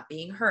are not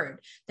being heard.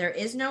 There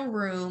is no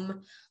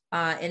room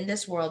in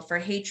this world for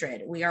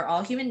hatred. We are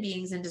all human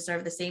beings and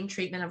deserve the same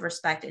treatment of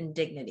respect and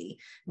dignity.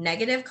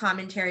 Negative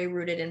commentary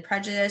rooted in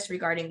prejudice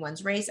regarding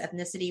one's race,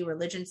 ethnicity,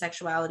 religion,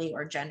 sexuality,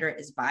 or gender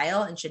is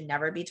vile and should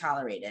never be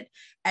tolerated.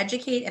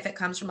 Educate if it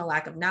comes from a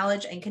lack of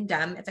knowledge, and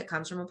condemn if it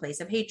comes from a place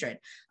of hatred.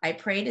 I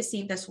pray to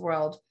see this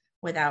world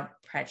without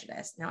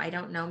prejudice. Now, I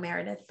don't know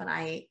Meredith, but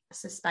I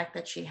suspect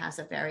that she has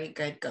a very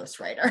good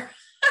ghostwriter.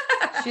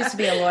 She used to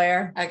be a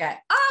lawyer. Okay.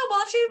 Oh,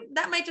 well,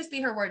 that might just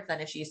be her words then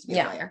if she used to be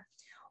a lawyer.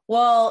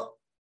 Well,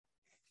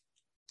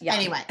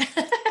 anyway,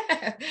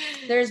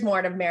 there's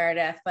more to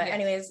Meredith, but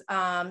anyways,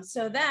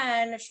 so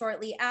then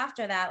shortly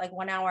after that, like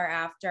 1 hour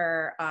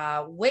after,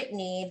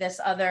 Whitney, this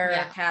other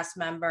cast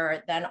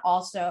member, then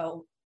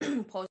also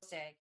posted.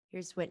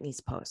 Here's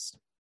Whitney's post.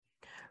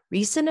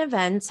 Recent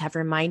events have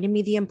reminded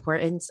me the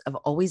importance of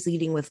always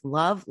leading with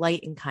love,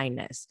 light, and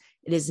kindness.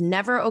 It is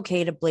never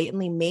okay to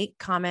blatantly make,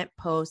 comment,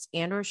 post,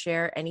 and or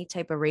share any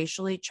type of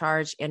racially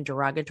charged and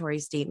derogatory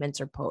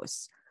statements or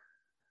posts.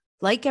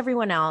 Like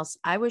everyone else,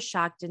 I was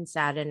shocked and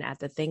saddened at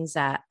the things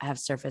that have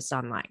surfaced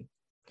online.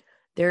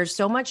 There is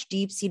so much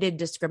deep-seated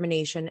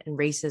discrimination and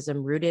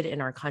racism rooted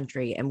in our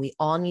country, and we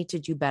all need to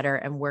do better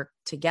and work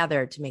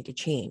together to make a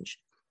change.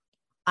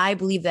 I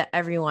believe that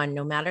everyone,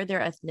 no matter their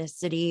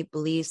ethnicity,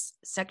 beliefs,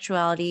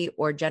 sexuality,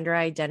 or gender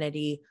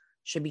identity,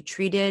 should be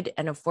treated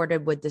and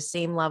afforded with the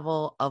same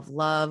level of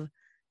love,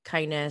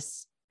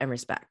 kindness, and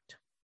respect.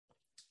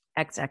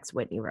 XX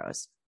Whitney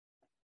Rose.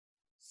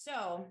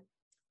 So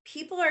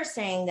people are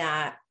saying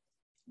that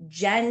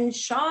Jen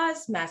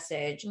Shah's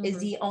message is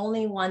the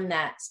only one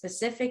that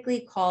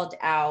specifically called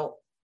out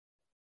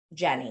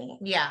Jennie.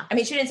 Yeah. I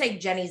mean, she didn't say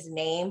Jennie's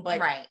name,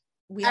 but right.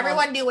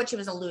 Everyone knew what she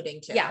was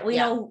alluding to. Yeah, we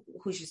know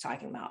who she's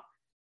talking about.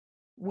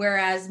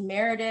 Whereas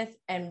Meredith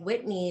and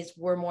Whitney's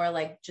were more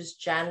like just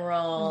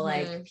general,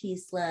 like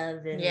peace,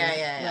 love, and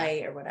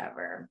light or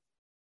whatever.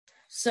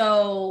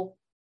 So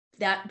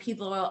that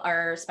people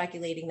are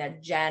speculating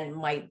that Jen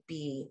might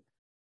be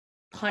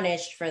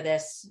punished for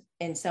this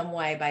in some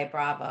way by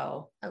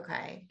Bravo.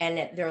 Okay.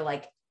 And they're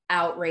like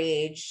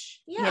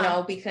outraged, you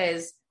know,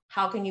 because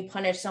how can you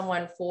punish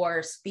someone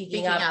for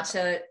speaking up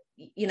to,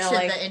 you know, to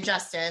like the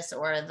injustice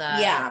or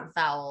the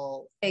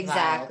foul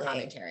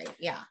commentary.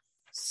 Yeah.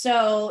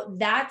 So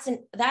that's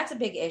a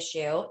big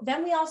issue.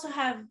 Then we also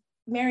have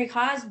Mary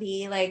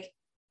Cosby, like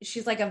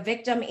she's like a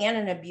victim and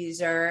an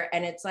abuser.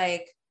 And it's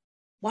like,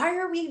 why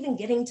are we even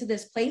getting to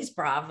this place,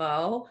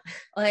 Bravo?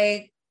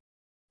 Like,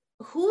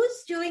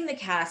 who's doing the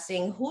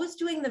casting? Who's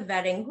doing the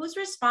vetting? Who's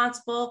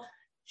responsible?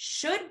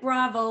 Should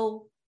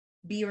Bravo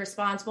be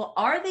responsible?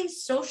 Are they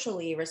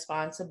socially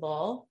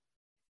responsible?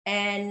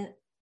 And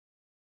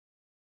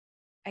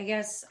I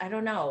guess, I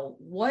don't know,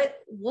 what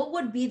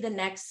would be the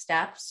next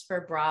steps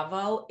for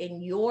Bravo,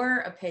 in your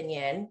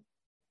opinion,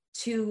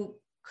 to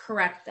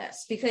correct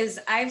this? Because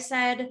I've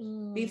said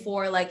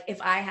before, like,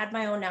 if I had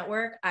my own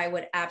network, I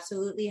would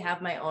absolutely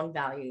have my own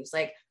values.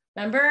 Like,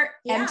 remember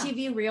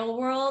MTV Real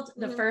World,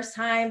 the first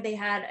time they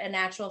had an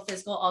actual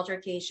physical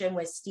altercation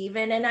with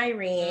Steven and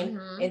Irene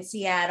in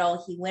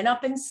Seattle, he went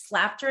up and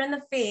slapped her in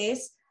the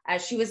face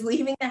as she was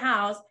leaving the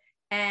house.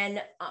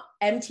 And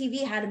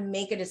MTV had to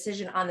make a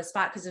decision on the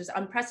spot because it was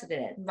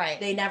unprecedented. Right.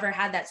 They never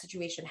had that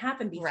situation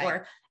happen before.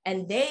 Right.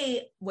 And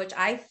they, which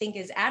I think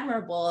is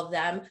admirable of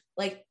them,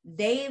 like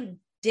they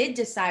did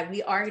decide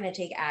we are going to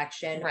take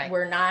action. Right.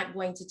 We're not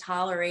going to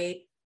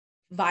tolerate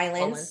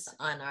violence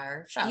on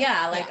our show.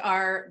 Yeah. Like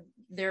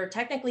they're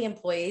technically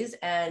employees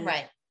and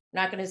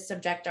not going to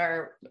subject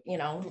our, you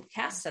know,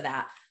 cast to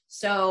that.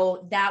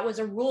 So that was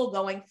a rule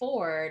going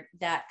forward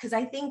that, because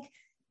I think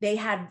they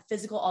had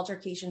physical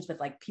altercations with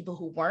like people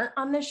who weren't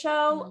on the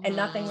show and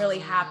nothing really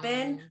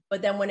happened.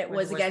 But then when it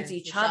was against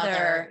each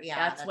other,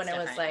 that's when it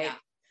was like,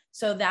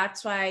 so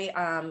that's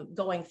why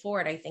going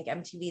forward, I think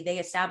MTV, they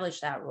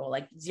established that rule,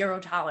 like zero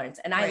tolerance.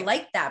 And I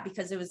like that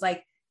because it was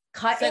like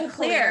cut and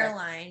clear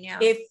line. Yeah.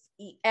 If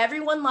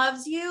everyone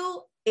loves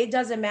you, it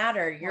doesn't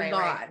matter. You're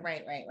gone.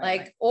 Right.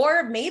 Like,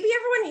 or maybe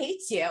everyone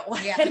hates you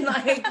and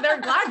like,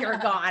 they're glad you're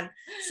gone.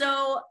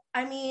 So,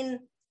 I mean,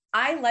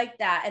 I like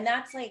that. And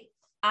that's like,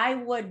 I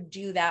would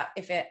do that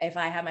if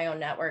I had my own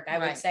network. I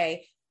would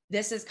say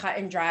this is cut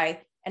and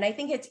dry. And I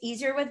think it's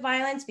easier with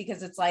violence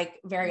because it's like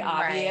very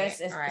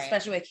obvious,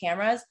 especially with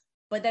cameras.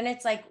 But then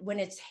it's like when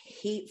it's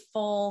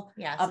hateful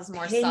opinions,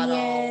 more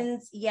subtle.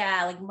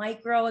 Like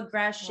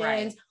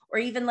microaggressions, or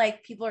even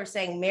like people are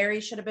saying Mary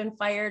should have been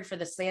fired for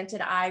the slanted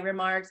eye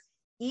remarks,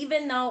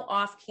 even though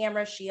off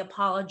camera she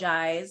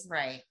apologized.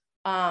 Right.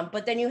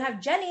 But then you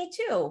have Jennie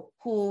too,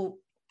 who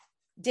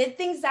did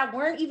things that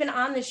weren't even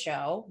on the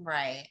show.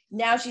 Right.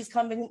 Now she's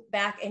coming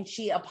back and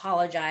she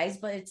apologized,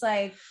 but it's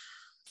like,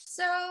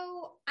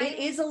 so it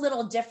is a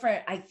little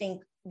different, I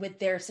think, with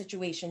their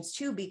situations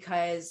too,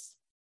 because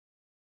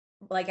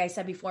like I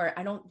said before,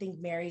 I don't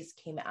think Mary's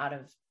came out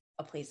of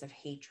a place of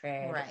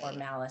hatred or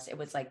malice. It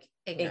was like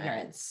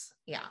ignorance.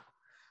 Yeah.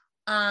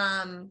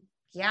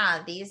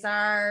 Yeah, these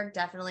are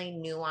definitely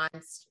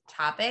nuanced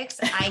topics.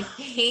 I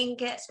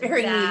think it's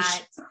very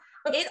niche.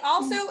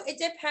 It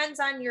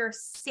depends on your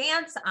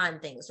stance on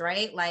things,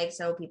 right? Like,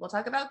 so people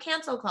talk about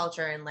cancel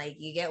culture and like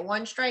you get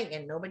one strike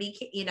and nobody,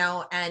 you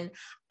know, and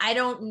I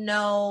don't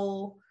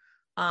know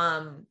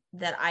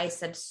that I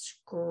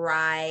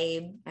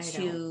subscribe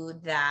to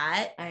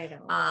that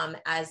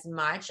as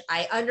much.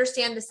 I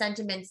understand the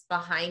sentiments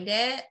behind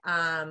it.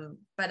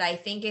 But I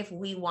think if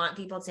we want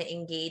people to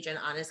engage in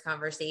honest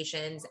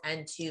conversations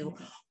and to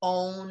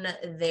own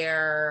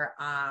their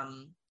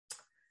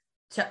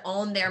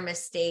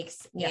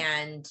mistakes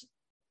and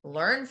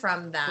learn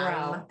from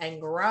them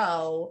and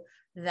grow,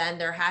 then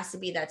there has to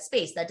be that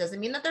space. That doesn't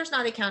mean that there's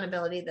not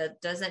accountability.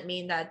 That doesn't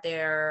mean that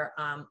there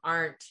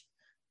aren't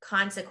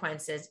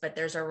consequences, but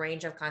there's a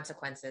range of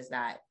consequences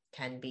that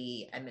can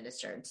be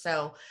administered.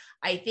 So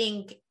I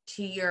think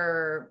to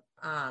your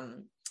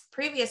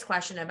previous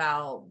question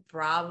about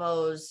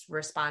Bravo's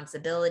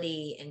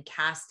responsibility in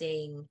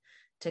casting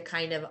to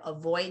kind of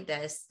avoid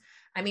this,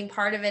 I mean,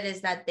 part of it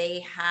is that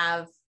they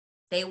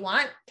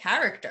want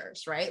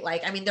characters, right?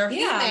 Like, I mean, they're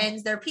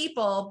humans, they're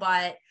people,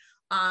 but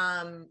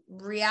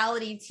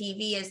reality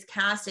TV is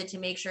casted to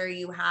make sure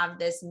you have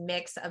this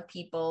mix of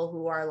people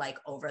who are like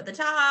over the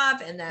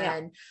top and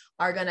then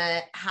are going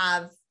to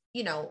have,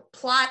 you know,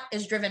 plot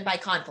is driven by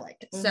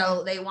conflict.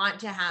 So they want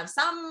to have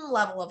some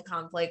level of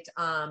conflict.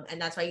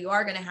 And that's why you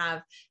are going to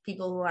have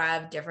people who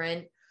have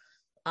different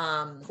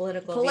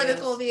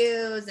political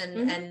views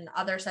and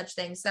other such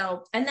things.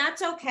 So, and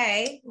that's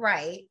okay.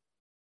 Right.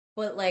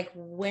 But like,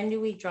 when do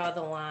we draw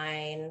the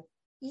line?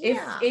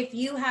 Yeah. If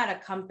you had a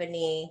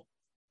company,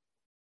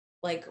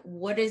 like,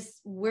 where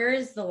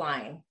is the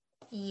line?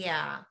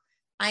 Yeah.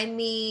 I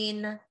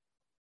mean,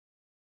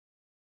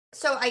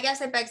 so I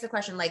guess it begs the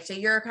question, like, so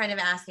you're kind of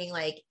asking,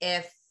 like,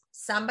 if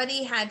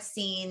somebody had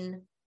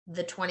seen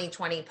the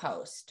 2020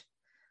 post,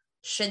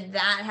 should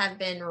that have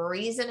been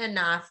reason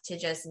enough to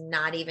just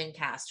not even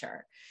cast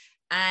her?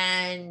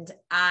 And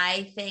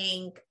I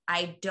think,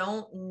 I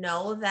don't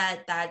know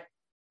that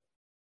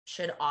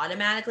should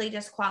automatically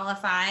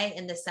disqualify,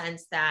 in the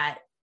sense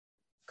that,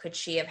 could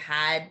she have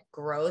had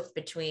growth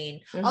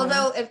between,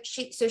 although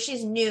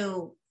she's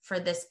new for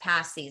this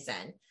past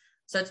season.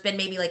 So it's been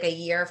maybe like a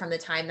year from the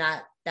time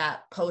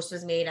that post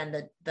was made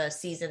and the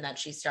season that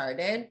she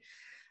started.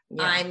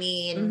 Yeah. I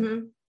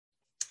mean,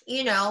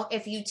 you know,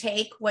 if you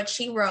take what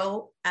she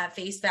wrote at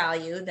face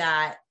value,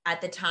 that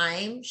at the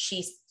time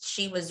she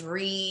was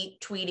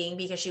retweeting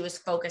because she was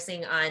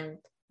focusing on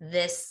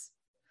this,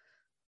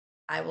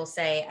 I will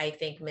say, I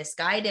think,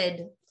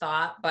 misguided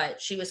thought, but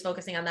she was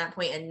focusing on that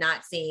point and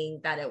not seeing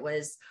that it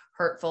was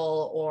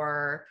hurtful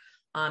or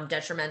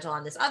detrimental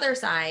on this other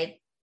side.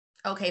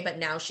 Okay, but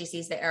now she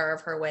sees the error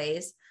of her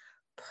ways.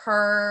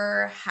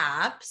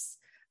 Perhaps,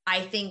 I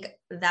think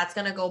that's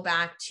going to go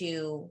back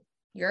to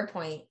your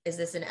point. Is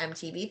this an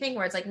MTV thing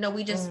where it's like, no,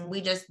 we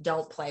just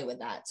don't play with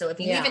that. So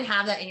if you even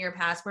have that in your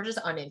past, we're just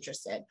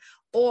uninterested.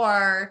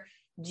 Or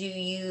do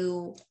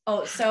you?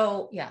 Oh,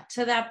 so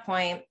to that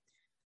point,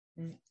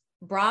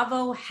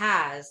 Bravo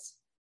has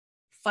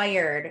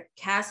fired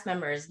cast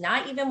members,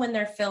 not even when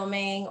they're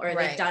filming or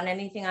they've done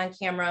anything on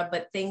camera,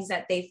 but things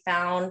that they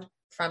found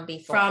from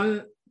before,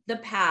 from the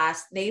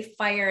past. They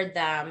fired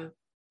them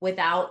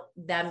without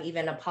them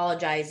even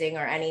apologizing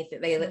or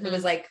anything. It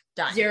was like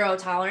done. Zero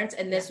tolerance.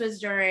 And this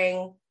was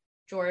during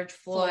George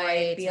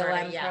Floyd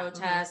BLM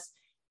protests.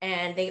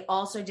 And they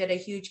also did a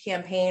huge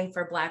campaign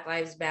for Black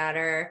Lives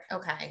Matter.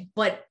 Okay.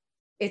 But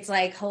it's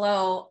like,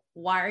 hello,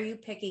 why are you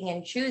picking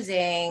and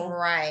choosing?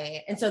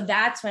 Right. And so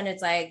that's when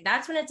it's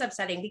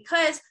upsetting,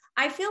 because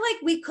I feel like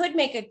we could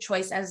make a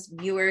choice as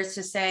viewers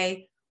to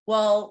say,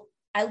 well,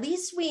 at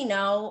least we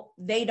know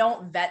they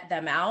don't vet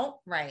them out.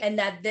 Right. And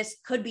that this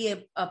could be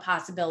a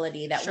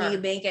possibility that we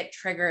may get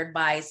triggered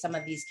by some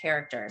of these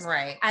characters.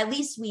 Right. At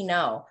least we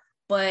know.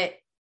 But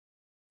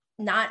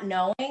not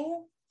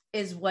knowing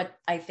is what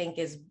I think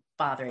is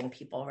bothering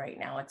people right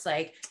now. It's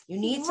like, you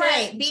need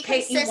to be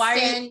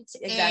consistent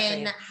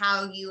in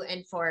how you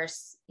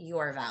enforce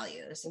your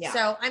values. Yeah.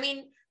 So, I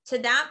mean, to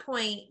that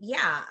point,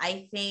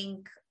 I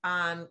think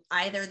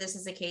either this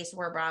is a case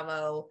where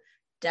Bravo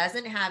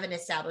doesn't have an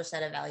established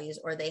set of values,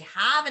 or they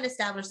have an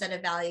established set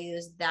of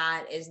values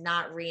that is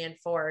not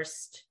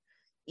reinforced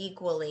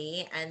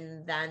equally,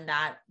 and then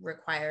that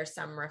requires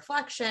some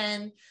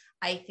reflection.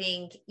 I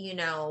think, you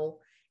know,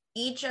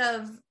 each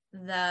of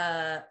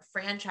the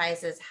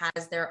franchises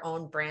has their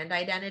own brand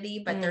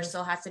identity, but there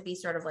still has to be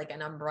sort of like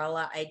an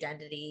umbrella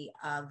identity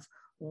of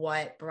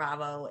what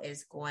Bravo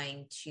is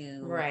going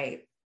to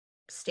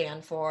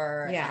stand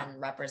for and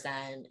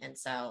represent. And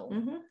so,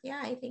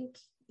 I think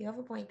you have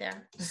a point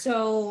there.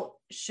 So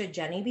should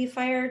Jennie be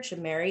fired?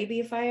 Should Mary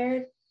be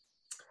fired?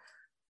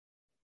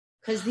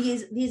 Because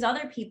these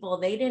other people,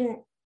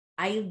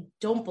 I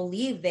don't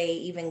believe they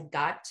even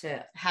got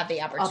to have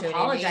the opportunity to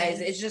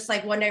apologize. It's just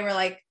like one day we're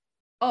like,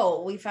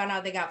 oh, we found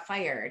out they got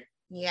fired.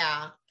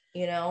 Yeah.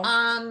 You know?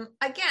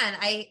 Again,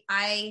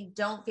 I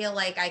don't feel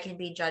like I can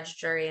be judge,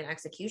 jury, and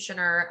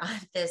executioner on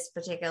this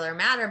particular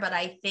matter, but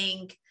I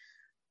think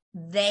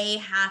they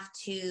have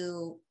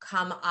to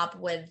come up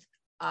with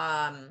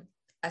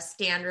a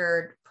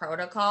standard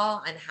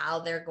protocol on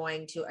how they're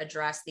going to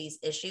address these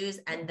issues,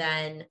 and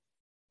then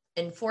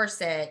enforce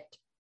it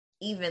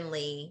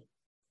evenly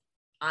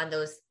on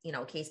those, you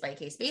know, case by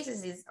case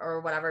basis or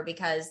whatever,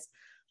 because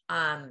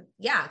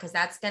because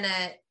that's and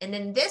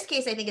in this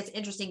case, I think it's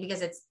interesting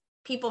because it's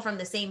people from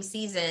the same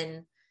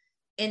season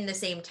in the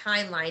same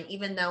timeline,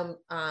 even though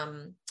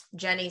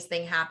Jennie's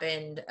thing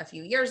happened a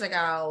few years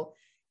ago,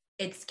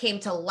 it came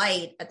to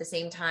light at the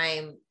same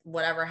time,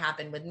 whatever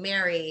happened with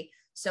Mary.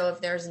 So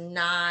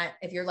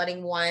if you're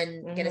letting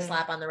one get a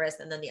slap on the wrist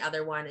and then the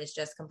other one is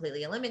just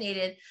completely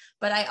eliminated.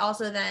 But I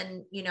also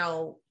then, you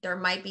know, there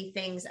might be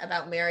things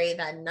about Mary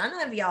that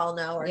none of y'all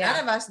know or none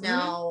of us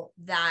know.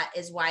 That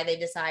is why they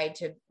decide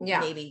to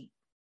maybe,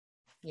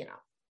 you know.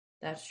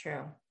 That's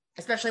true.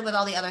 Especially with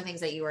all the other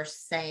things that you were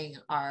saying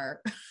are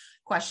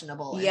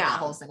questionable in that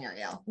whole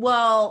scenario.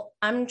 Well,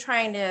 I'm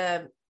trying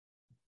to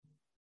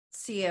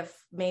see if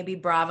maybe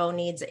Bravo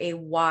needs a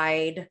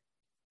wide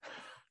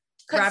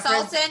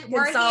consultant.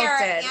 We're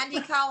here, Andy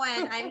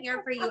Cohen. I'm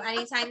here for you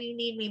anytime you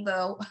need me,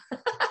 boo.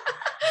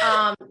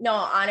 No,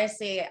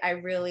 honestly, I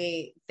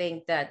really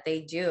think that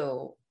they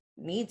do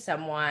need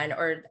someone,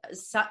 or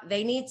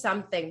they need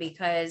something,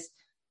 because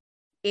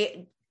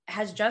it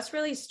has just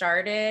really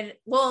started.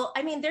 Well,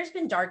 I mean, there's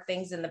been dark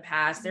things in the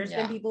past. There's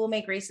been people who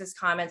make racist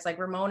comments, like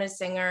Ramona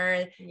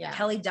Singer,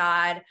 Kelly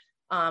Dodd,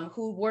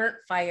 who weren't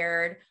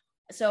fired.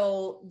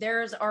 So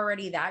there's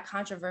already that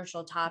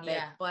controversial topic.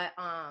 But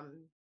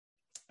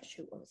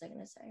shoot, what was I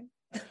going to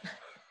say?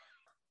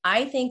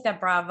 I think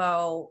that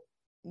Bravo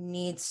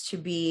needs to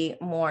be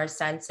more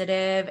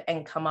sensitive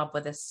and come up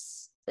with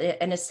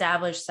an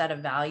established set of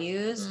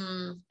values,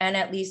 and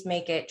at least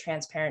make it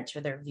transparent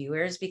to their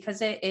viewers,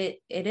 because it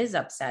is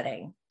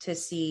upsetting to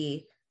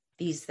see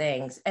these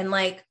things. And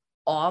like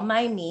all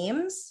my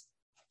memes,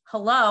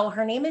 hello,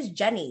 her name is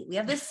Jennie. We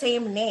have the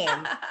same name.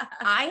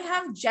 I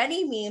have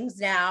Jennie memes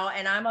now,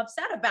 and I'm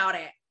upset about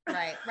it.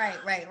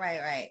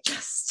 Right.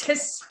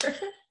 Justice for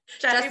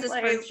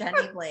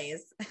Jennie,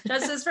 please.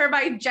 Justice for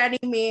my Jennie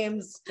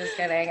memes. Just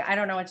kidding. I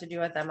don't know what to do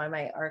with them. I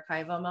might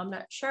archive them. I'm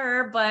not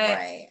sure, but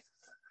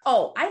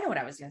oh, I know what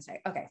I was going to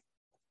say. Okay.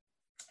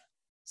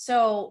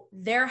 So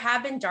there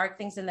have been dark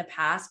things in the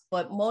past,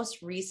 but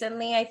most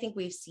recently, I think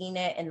we've seen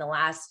it in the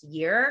last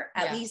year,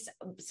 at least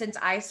since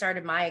I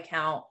started my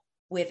account,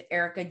 with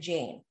Erica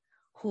Jane,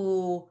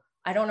 who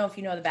I don't know if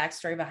you know the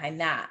backstory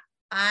behind that.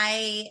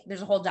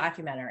 There's a whole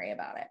documentary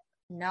about it.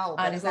 No,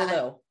 on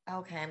Hulu.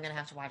 Okay, I'm gonna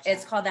have to watch.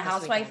 It's called The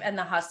Housewife and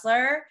the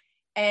Hustler,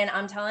 and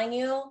I'm telling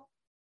you,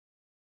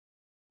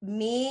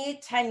 me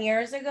 10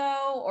 years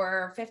ago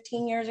or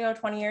 15 years ago,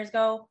 20 years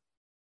ago,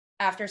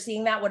 after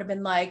seeing that, would have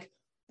been like,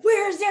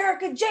 "Where's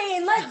Erica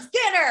Jane? Let's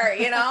get her!"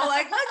 You know,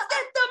 like, let's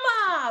get the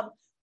mob.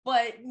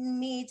 But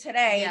me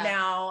today,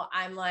 now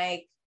I'm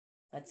like,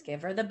 let's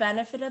give her the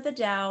benefit of the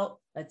doubt.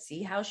 Let's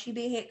see how she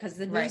behaved, because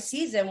the new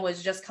season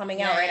was just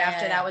coming out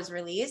after that was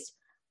released.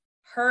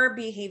 Her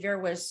behavior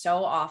was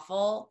so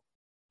awful.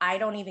 I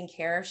don't even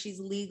care if she's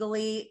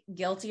legally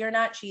guilty or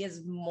not. She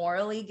is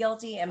morally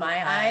guilty in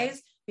my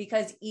eyes,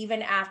 because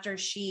even after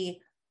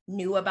she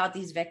knew about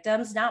these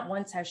victims, not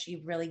once has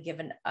she really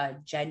given a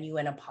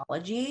genuine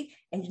apology.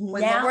 And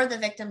what were the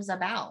victims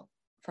about?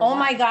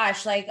 My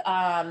gosh, like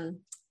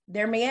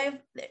there may have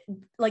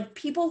like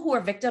people who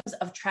are victims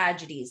of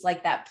tragedies,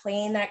 like that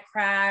plane that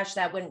crashed,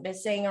 that went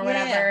missing or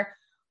whatever.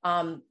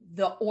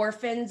 The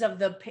orphans of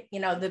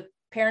the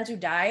parents who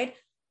died,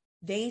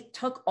 they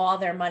took all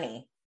their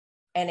money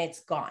and it's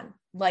gone.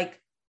 Like,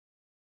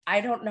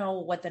 I don't know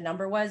what the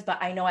number was, but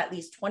I know at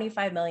least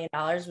 $25 million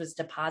was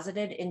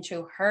deposited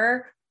into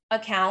her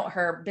account,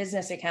 her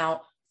business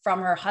account,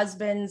 from her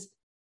husband's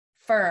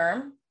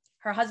firm.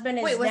 Her husband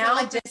is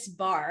now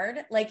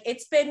disbarred. Like,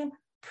 it's been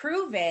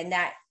proven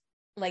that,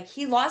 like,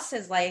 he lost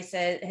his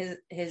license,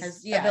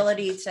 his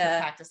ability to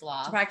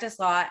practice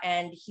law,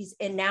 and he's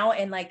now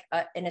in like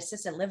an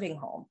assisted living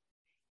home,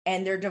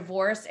 and they're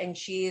divorced, and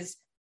she's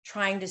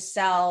trying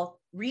to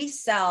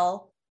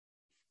resell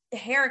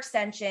hair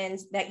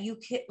extensions that you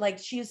could, like,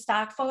 she used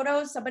stock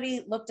photos.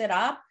 Somebody looked it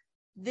up,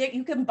 that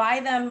you can buy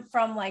them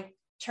from like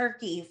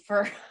Turkey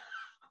for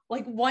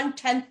like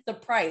 1/10 the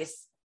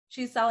price.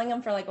 She's selling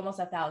them for like almost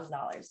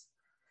 $1,000.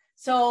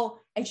 So,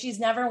 and she's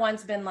never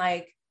once been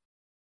like,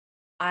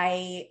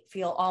 I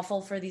feel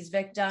awful for these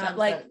victims.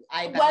 Like,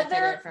 I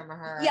benefited from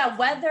her. Yeah,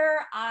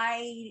 whether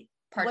I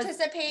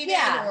participated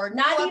or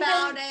not knew even,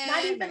 about it.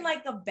 not even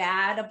like a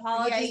bad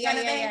apology kind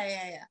of thing.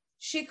 Yeah.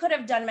 She could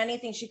have done many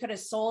things. She could have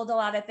sold a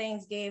lot of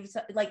things,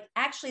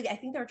 actually, I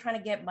think they were trying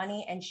to get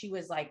money, and she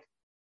was like,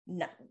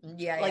 no,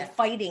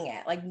 fighting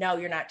it. Like, no,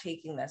 you're not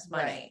taking this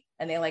money. Right.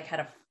 And they like had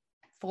to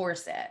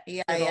force it.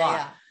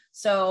 Yeah.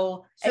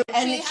 So she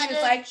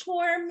was like,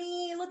 for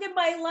me, look at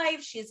my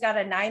life. She's got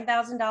a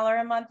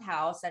 $9,000 a month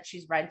house that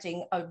she's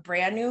renting, a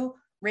brand new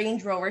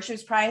Range Rover. She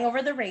was crying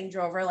over the Range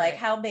Rover, like,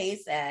 how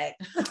basic.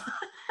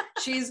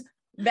 She's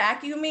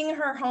vacuuming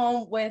her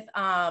home with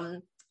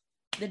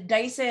the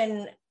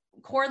Dyson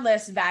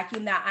cordless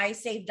vacuum that I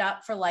saved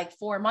up for like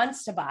 4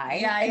 months to buy.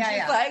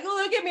 She's like,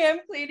 look at me,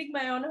 I'm cleaning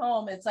my own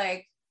home. It's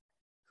like,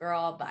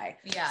 girl, bye.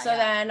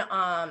 Then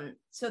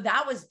so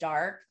that was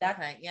dark.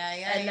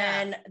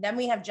 Then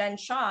we have Jen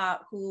Shah,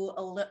 who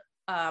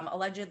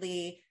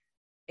allegedly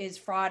is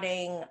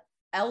frauding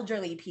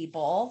elderly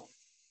people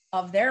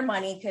of their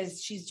money,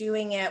 because she's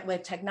doing it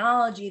with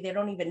technology. They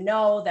don't even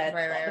know that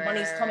the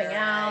money's coming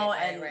out.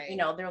 You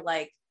know, they're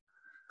like,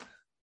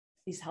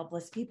 these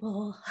helpless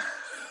people.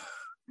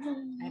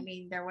 I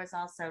mean, there was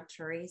also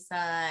Teresa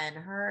and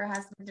her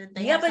husband.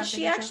 But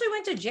she actually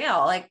went to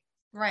jail. Like,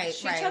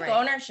 she took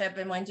ownership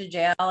and went to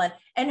jail.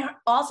 And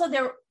also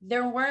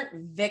there weren't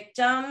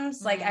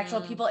victims, like actual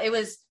people. It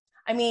was,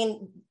 I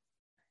mean,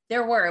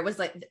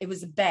 it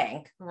was a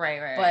bank.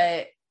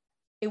 Right.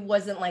 But it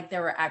wasn't like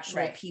there were actual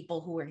Right.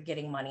 people who were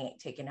getting money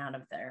taken out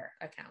of their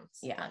accounts.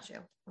 Yeah. Got you.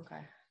 Okay.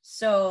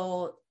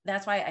 So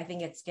that's why I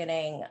think it's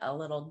getting a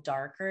little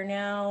darker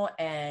now.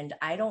 And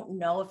I don't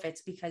know if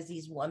it's because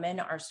these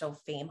women are so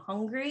fame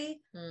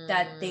hungry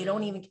that they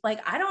don't even like,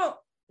 I don't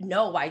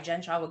know why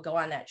Jen Shah would go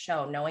on that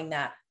show knowing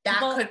that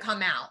people, could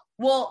come out.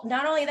 Well,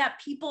 not only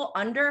that, people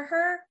under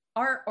her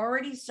are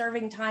already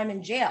serving time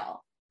in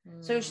jail.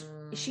 So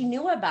she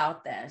knew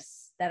about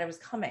this, that it was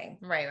coming.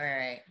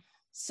 Right.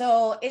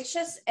 So it's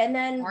just, and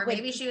then. Or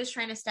maybe she was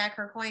trying to stack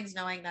her coins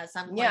knowing that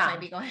some coins might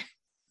be going.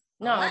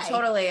 No, away.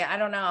 Totally. I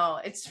don't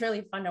know. It's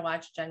really fun to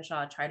watch Jen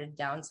Shah try to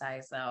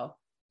downsize though.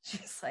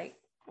 She's like,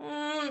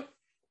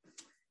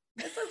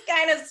 this is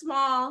kind of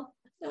small.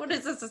 What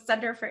is this, a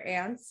center for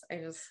ants?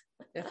 It's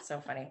so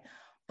funny.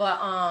 But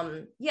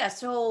yeah,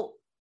 so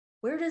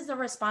where does the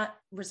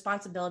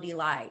responsibility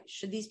lie?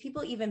 Should these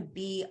people even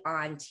be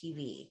on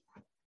TV?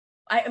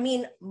 I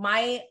mean,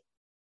 my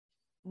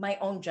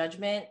own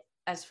judgment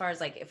as far as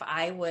like if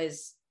I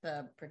was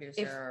the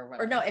producer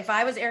if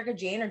I was Erica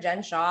Jane or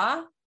Jen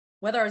Shah,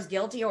 whether I was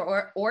guilty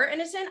or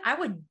innocent, I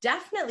would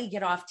definitely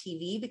get off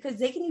TV because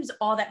they can use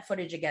all that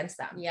footage against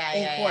them. Yeah.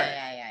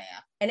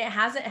 And it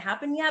hasn't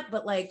happened yet,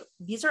 but like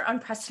these are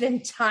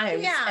unprecedented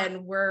times. Yeah. And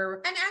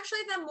actually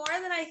the more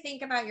that I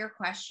think about your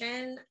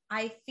question,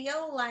 I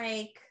feel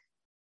like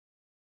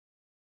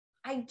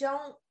I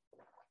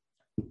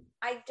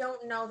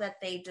don't know that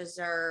they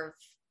deserve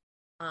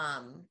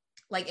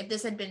like if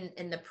this had been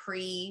in the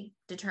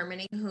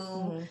pre-determining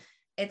who,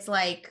 it's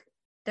like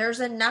there's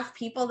enough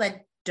people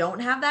that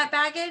don't have that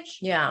baggage.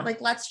 Yeah.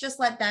 Like, let's just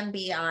let them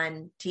be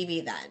on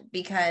TV then,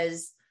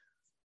 because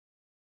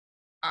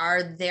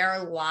are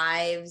their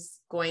lives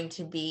going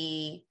to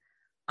be,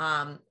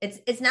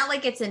 it's not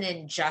like it's an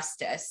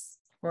injustice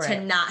to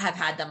not have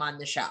had them on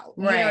the show.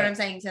 You know what I'm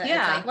saying? It's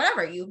like,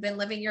 whatever, you've been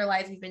living your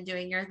life, you've been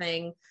doing your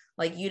thing.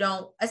 Like you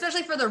don't,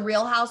 especially for the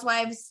Real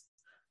Housewives,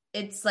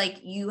 it's like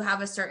you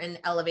have a certain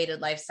elevated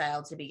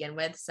lifestyle to begin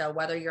with. So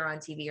whether you're on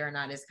TV or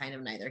not is kind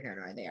of neither here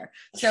nor there.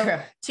 So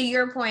to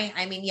your point,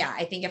 I mean, yeah,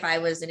 I think if I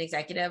was an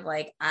executive,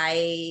 like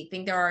I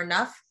think there are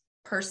enough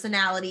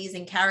personalities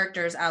and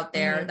characters out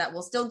there that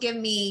will still give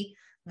me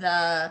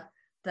the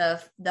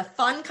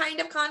fun kind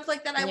of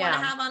conflict that I want to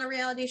have on a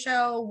reality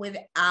show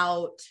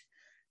without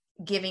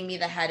giving me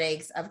the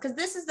headaches of, because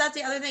that's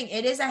the other thing.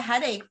 It is a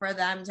headache for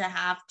them to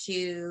have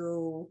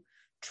to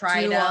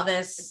try to all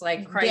this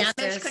like crisis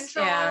damage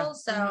control. Yeah.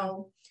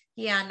 So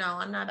yeah, no,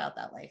 I'm not about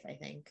that life. I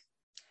think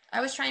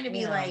I was trying to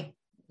be like,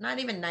 not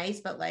even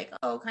nice, but like,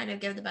 kind of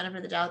give the benefit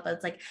of the doubt. But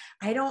it's like,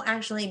 I don't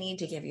actually need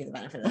to give you the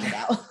benefit of the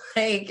doubt.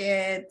 Like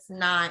it's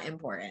not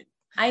important.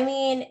 I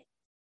mean,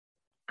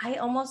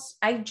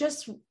 I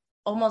just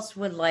almost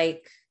would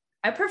like,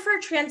 I prefer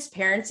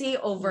transparency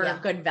over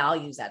good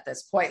values at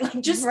this point.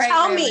 Like just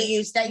tell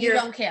me that you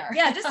don't care.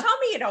 Yeah. Just tell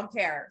me you don't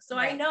care. So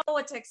I know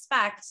what to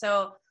expect.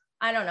 So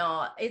I don't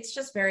know. It's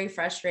just very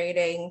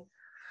frustrating.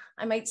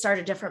 I might start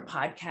a different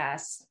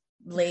podcast,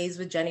 Blaze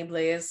with Jennie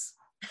Blaze.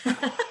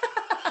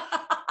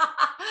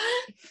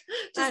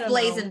 Just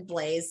Blaze and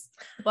Blaze.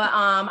 But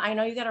I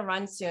know you got to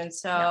run soon.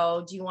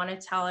 So do you want to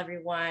tell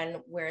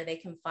everyone where they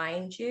can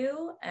find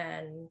you?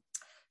 And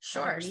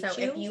sure. So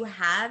if you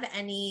have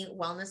any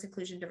wellness,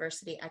 inclusion,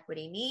 diversity,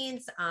 equity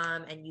needs,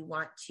 and you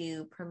want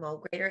to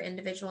promote greater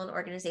individual and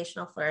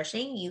organizational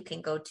flourishing, you can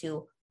go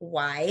to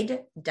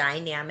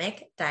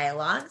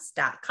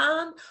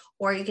widedynamicdialogues.com,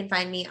 or you can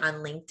find me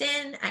on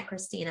LinkedIn at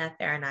Christina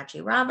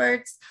Farinacci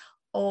Roberts,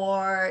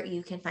 or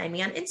you can find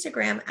me on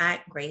Instagram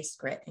at Grace,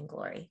 Grit, and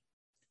Glory.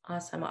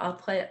 Awesome. I'll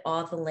put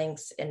all the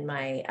links in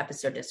my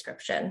episode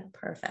description.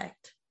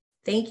 Perfect.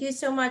 Thank you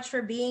so much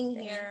for being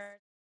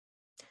here.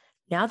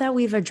 Now that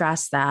we've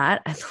addressed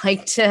that, I'd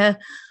like to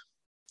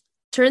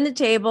turn the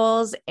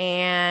tables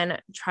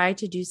and try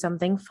to do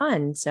something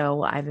fun.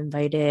 So I've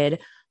invited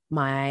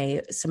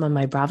some of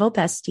my Bravo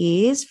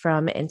besties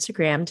from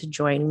Instagram to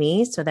join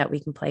me so that we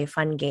can play a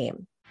fun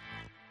game.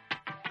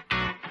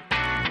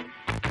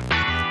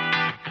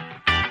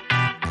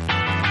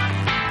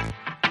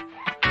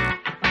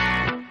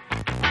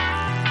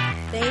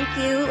 Thank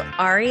you,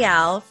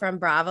 Ariel from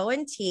Bravo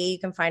and T. You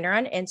can find her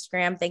on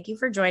Instagram. Thank you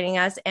for joining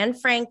us.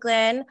 And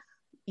Franklin,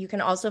 you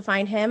can also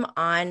find him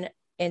on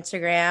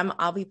Instagram.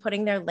 I'll be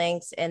putting their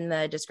links in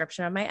the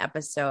description of my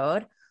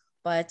episode.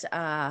 But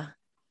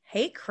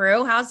hey,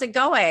 crew, how's it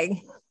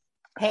going?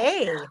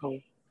 Hey.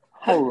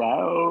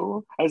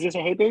 Hello. I was just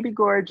saying, hey, baby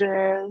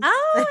gorgeous.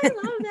 Oh, I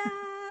love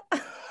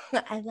that.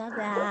 I love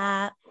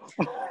that.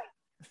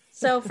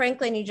 So,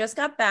 Franklin, you just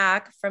got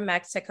back from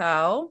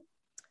Mexico,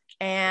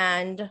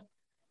 and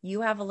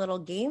you have a little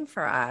game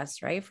for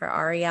us, right? For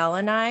Ariel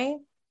and I.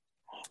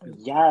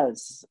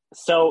 Yes.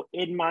 So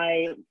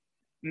I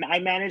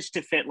managed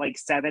to fit like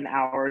 7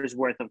 hours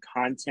worth of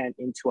content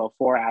into a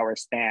 4-hour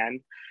span.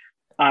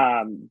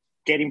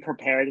 Getting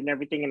prepared and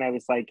everything, and I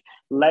was like,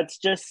 let's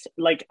just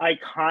like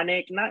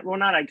iconic, not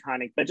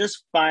iconic, but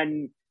just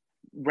fun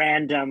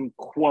random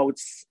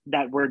quotes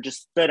that were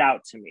just stood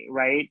out to me,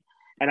 right?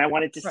 And I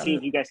wanted to see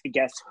if you guys could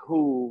guess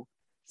who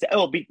So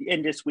it'll be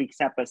in this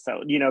week's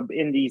episode,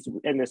 in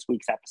this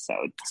week's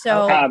episode.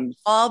 So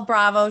all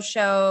Bravo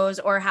shows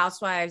or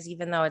Housewives,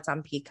 even though it's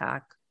on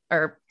Peacock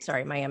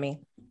Miami.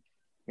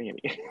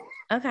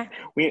 Okay.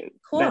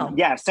 Cool.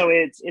 So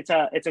it's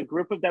a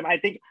group of them. I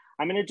think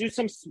I'm going to do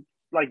some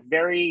like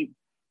very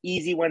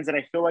easy ones that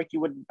I feel like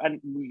you would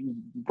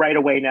right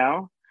away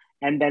know,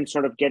 and then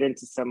sort of get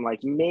into some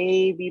like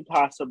maybe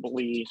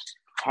possibly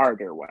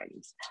harder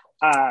ones.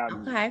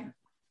 Okay.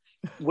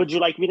 Would you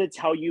like me to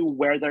tell you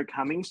where they're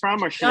coming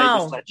from, or should I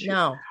just let you?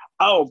 No.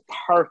 Oh,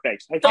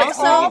 perfect. It's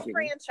all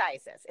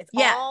franchises. It's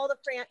all the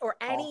or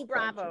any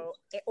Bravo.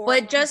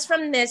 But just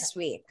from this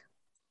week.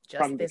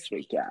 From this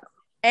week, yeah.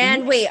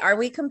 And wait, are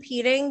we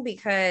competing?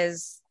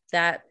 Because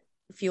that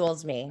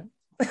fuels me.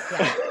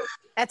 Yeah.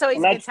 That's always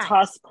Let's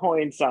toss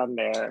points on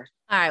there.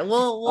 All right,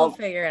 we'll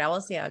figure it out.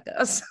 We'll see how it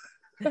goes.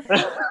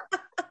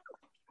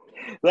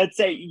 Let's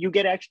say you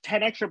get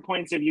 10 extra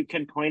points if you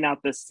can point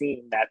out the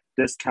scene that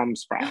this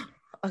comes from.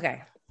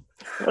 Okay.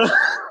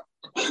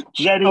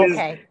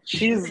 Jennie,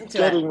 she's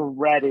getting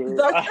ready.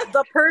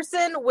 The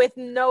person with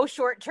no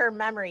short-term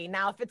memory.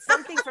 Now, if it's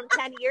something from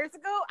 10 years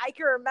ago, I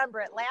can remember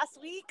it last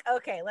week.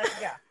 Okay, let's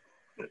go.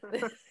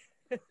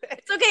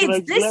 It's okay.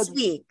 It's this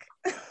week.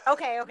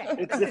 Okay.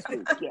 It's this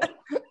week, yeah.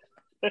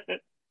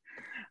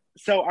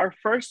 So our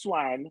first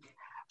one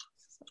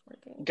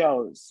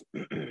goes,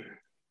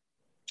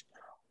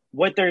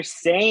 what they're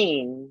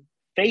saying,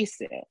 face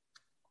it,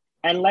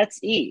 and let's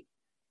eat.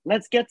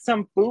 Let's get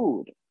some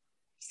food,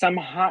 some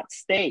hot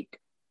steak,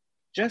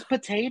 just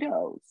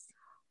potatoes.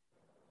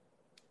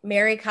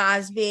 Mary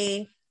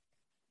Cosby,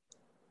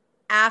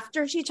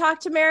 after she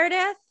talked to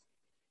Meredith,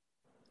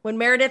 when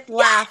Meredith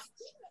left,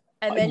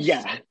 and then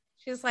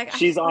she's like,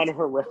 she's on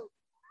her way.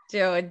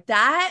 Dude,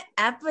 that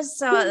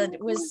episode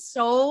was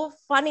so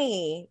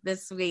funny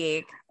this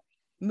week.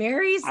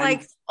 Mary's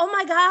like, oh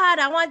my God,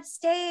 I want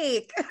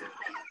steak.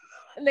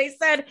 And they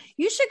said,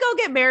 you should go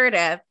get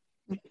Meredith.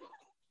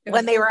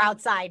 When they were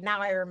outside.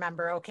 Now I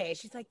remember. Okay.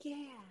 She's like,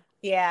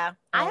 yeah.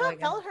 I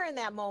felt her in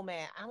that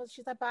moment.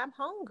 She's like, but I'm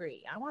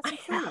hungry. I want some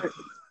food.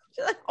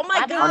 She's like, oh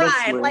my God.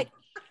 Honestly. Like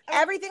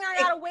everything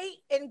I gotta wait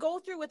and go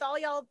through with all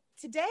y'all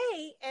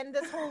today and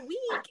this whole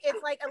week,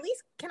 it's like, at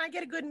least can I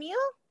get a good meal?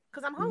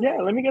 Because I'm hungry.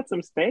 Yeah, let me get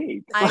some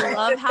steak. I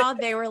love how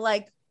they were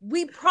like,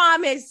 we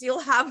promise you'll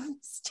have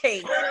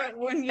steak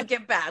when you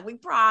get back. We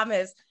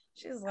promise.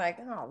 She's like,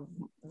 oh,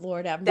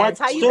 Lord have mercy. That's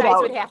how you guys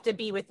would have to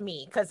be with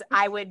me, because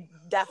I would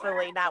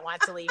definitely not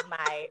want to leave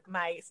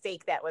my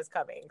steak that was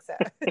coming. So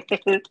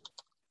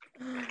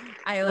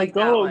I like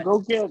that go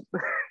get.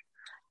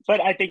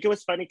 But I think it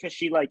was funny because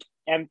she like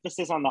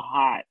emphasis on the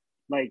hot.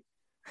 Like,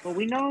 well,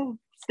 we know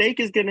steak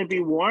is going to be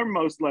warm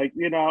most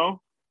likely,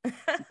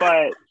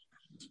 But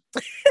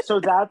so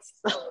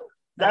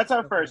that's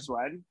our first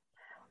one.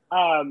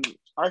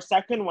 Our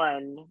second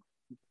one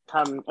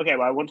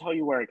I won't tell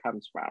you where it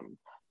comes from,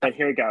 but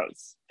here it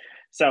goes.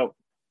 So,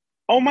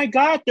 oh my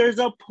God, there's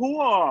a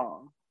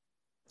pool.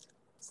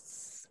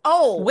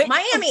 Oh,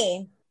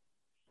 Miami,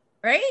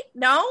 right?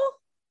 No,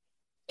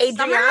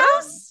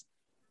 Adriana's?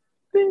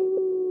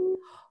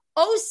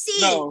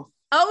 OC. No.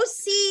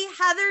 OC,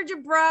 Heather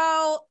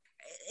Dubrow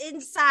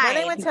inside. When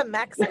they went to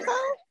Mexico?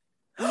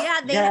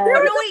 Yeah,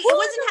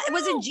 it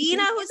wasn't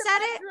Gina who said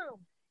it?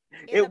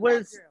 It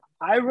was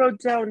I wrote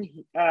down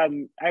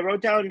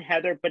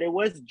Heather, but it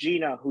was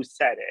Gina who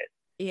said it.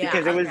 Yeah.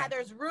 Because it was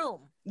Heather's room.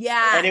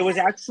 Yeah. And it was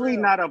actually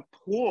not a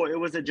pool, it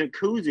was a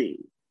jacuzzi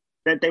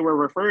that they were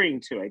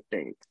referring to, I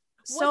think.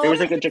 So there was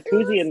like a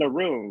jacuzzi in the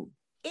room.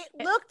 It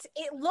looked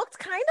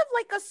kind of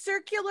like a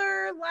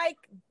circular like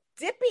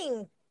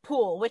dipping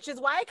pool, which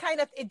is why I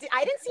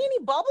didn't see any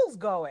bubbles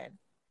going.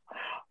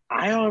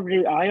 I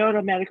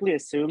automatically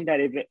assume that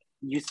if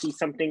you see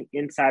something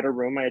inside a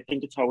room, I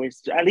think it's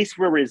always, at least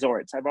for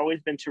resorts. I've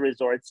always been to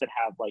resorts that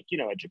have like, a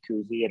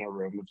jacuzzi in a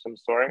room of some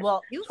sort.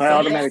 Well, so I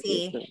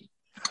automatically assume.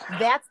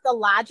 That's the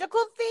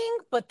logical thing,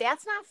 but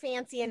that's not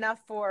fancy enough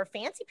for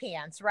Fancy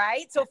Pants,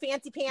 right? So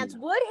Fancy Pants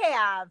would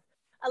have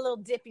a little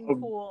dipping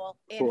pool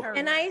in her room.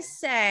 And I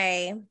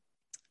say,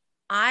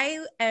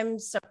 I am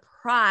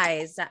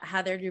surprised that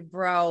Heather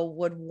Dubrow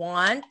would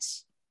want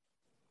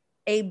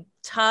a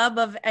tub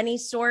of any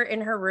sort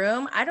in her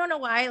room. I don't know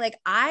why. Like,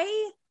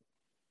 I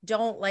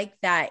don't like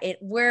that.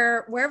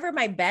 Wherever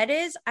my bed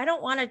is, I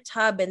don't want a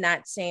tub in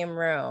that same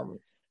room.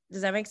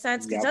 Does that make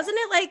sense? Because doesn't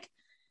it like,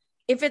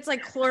 if it's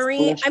like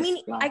chlorine, I mean,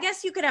 I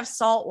guess you could have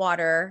salt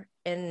water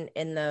in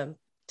the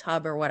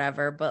tub or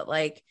whatever, but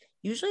like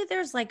usually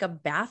there's like a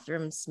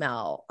bathroom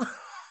smell.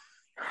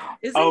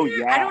 Isn't there?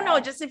 Yeah. I don't know.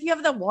 Just if you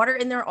have the water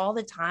in there all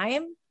the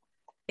time,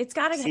 it's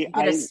got to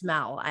get a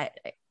smell. I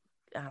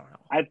don't know.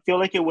 I feel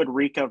like it would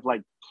reek of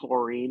like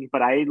chlorine,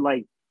 but I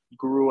like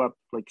grew up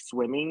like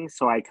swimming,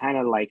 so I kind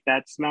of like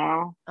that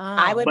smell.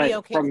 I would be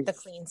okay with the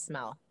clean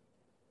smell.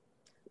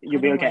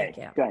 You'd be okay.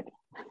 Like good.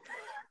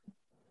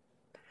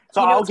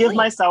 So I'll give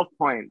myself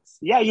points.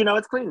 Yeah,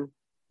 it's clean.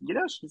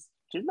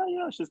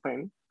 She's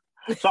clean.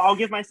 So I'll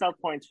give myself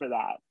points for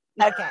that.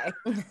 Okay.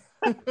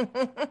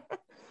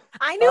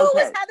 I knew it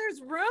was Okay.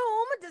 Heather's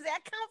room. Does that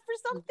count for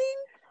something?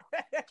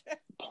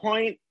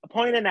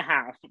 Point and a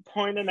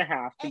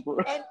half.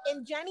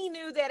 And Jennie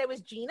knew that it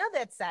was Gina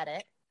that said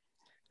it.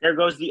 There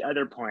goes the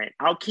other point.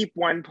 I'll keep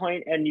 1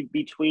 point, and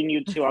between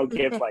you two, I'll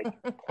give like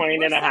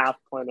point and a half.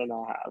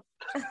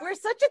 We're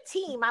such a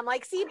team. I'm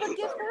like, see, but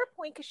give her a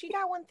point because she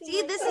got one thing. See,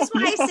 right this there. is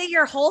why I say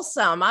you're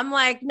wholesome. I'm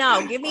like,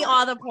 no, give me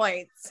all the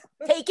points.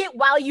 Take it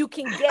while you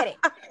can get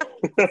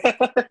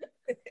it.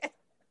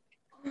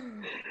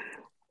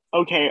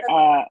 Okay,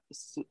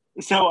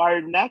 so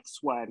our next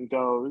one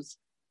goes,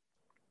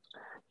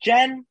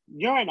 Jen,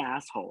 you're an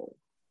asshole.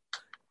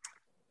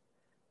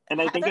 And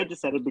I think I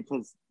just said it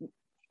because,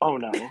 oh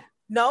no.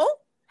 No?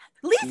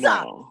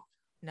 Lisa.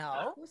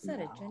 No. Who said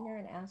it? Jen, you're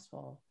an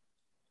asshole.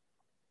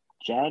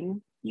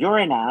 Jen, you're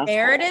an asshole.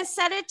 Meredith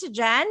said it to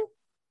Jen?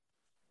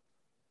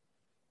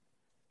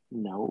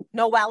 No.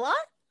 Noella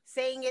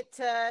saying it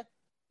to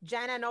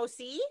Jen and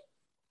OC?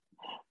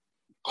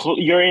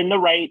 You're in the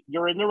right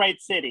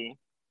city.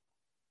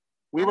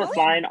 We were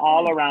flying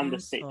all around the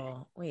city.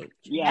 Wait.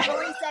 Yeah.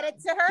 Emily said it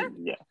to her?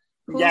 Yeah.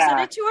 Who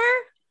said it to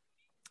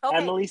her? Okay.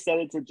 Emily said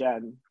it to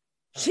Jen.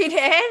 She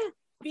did?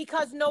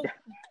 Because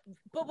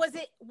but was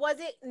it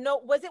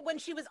when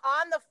she was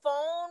on the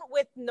phone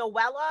with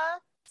Noella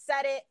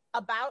said it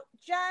about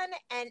Jen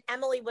and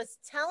Emily was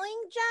telling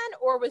Jen,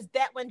 or was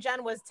that when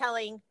Jen was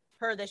telling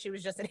her that she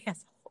was just an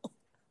asshole?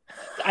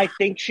 I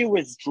think she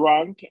was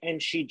drunk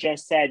and she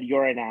just said,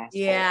 you're an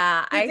asshole.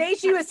 Yeah. The day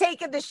she was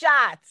taking the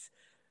shots.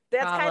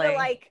 That's kind of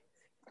like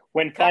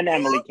when Fun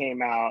Emily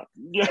came out.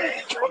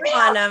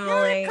 Fun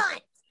Emily.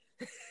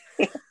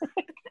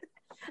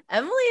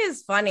 Emily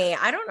is funny.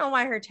 I don't know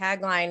why her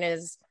tagline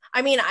is,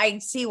 I mean, I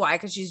see why,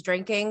 because she's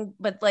drinking,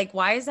 but like,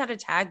 why is that a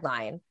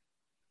tagline?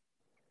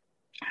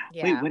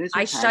 Yeah. Wait, what is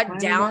I shut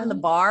down the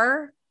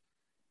bar?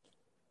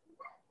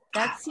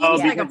 That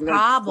seems like a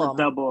problem.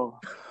 Double.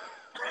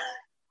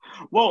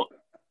 Well,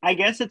 I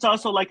guess it's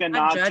also like a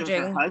nod to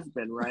her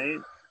husband, right?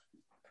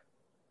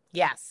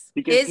 Yes.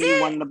 Because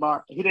he won the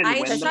bar. He didn't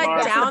win the bar.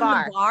 I shut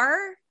down the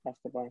bar? That's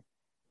the bar.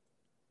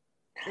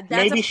 That's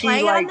maybe a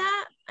play on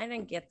that? I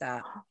didn't get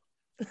that.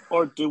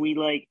 Or do we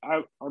like,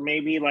 or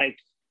maybe like.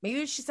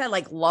 Maybe she said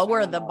like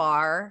lower the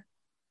bar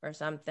or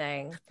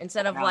something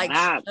instead of like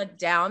shut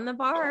down the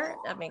bar.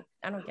 I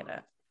don't get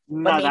it.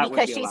 But maybe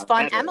because she's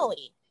Fun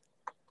Emily.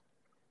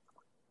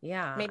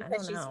 Yeah. Maybe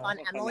because she's Fun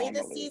Emily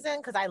this season,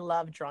 because I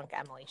love drunk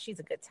Emily. She's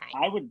a good time.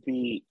 I would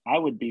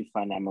be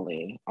Fun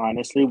Emily,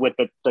 honestly, with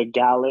the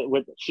gallon.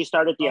 She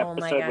started the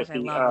episode with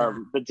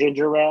the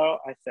ginger ale.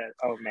 I said,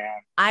 oh man.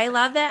 I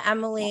love that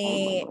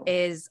Emily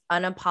is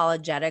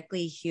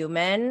unapologetically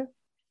human.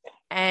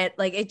 And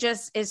like, it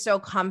just is so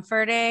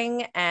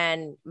comforting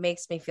and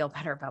makes me feel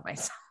better about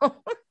myself.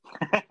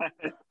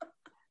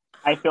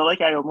 I feel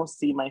like I almost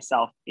see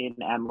myself in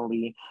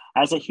Emily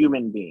as a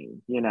human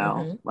being, you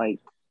know, like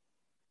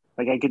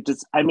I could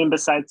just, I mean,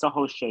 besides the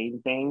whole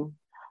Shane thing,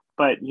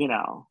 but you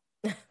know,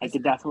 I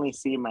could definitely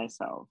see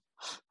myself.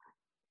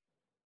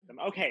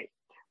 Okay,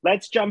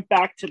 let's jump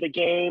back to the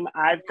game.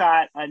 I've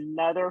got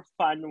another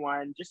fun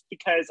one just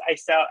because I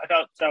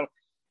felt so.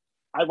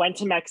 I went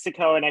to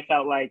Mexico and I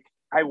felt like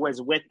I was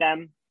with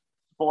them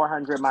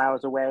 400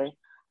 miles away.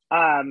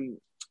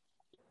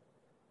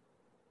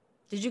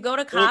 Did you go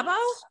to Cabo?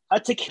 A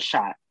tequila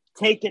shot.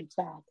 Take it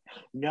back.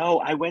 No,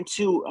 I went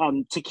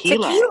to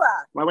tequila.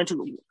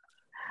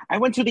 I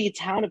went to the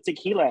town of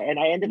Tequila and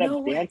I ended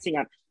up dancing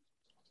on.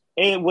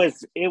 It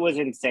was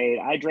insane.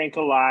 I drank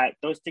a lot.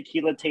 Those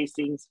tequila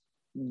tastings,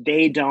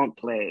 they don't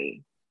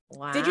play.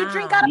 Wow. Did you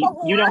drink out of a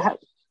horn? You know how?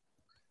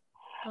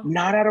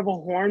 Not out of a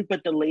horn,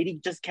 but the lady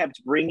just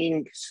kept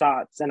bringing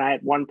shots, and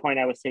at one point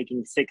I was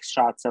taking 6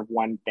 shots of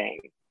one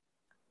thing.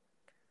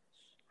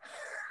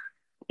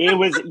 It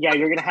was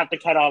you're gonna have to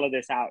cut all of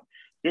this out.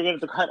 You're gonna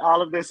have to cut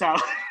all of this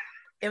out.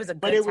 It was a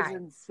good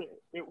time.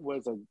 It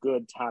was a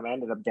good time. I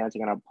ended up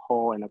dancing on a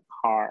pole in a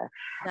car.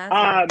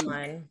 That's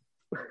fun.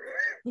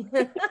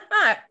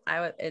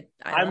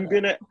 I'm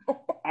gonna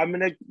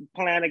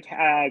plan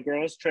a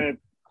girls trip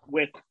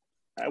with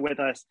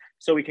us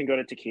so we can go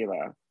to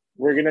Tequila.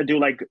 We're gonna do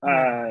like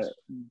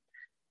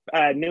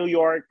New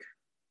York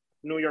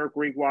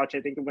rewatch.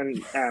 I think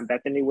when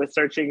Bethany was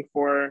searching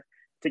for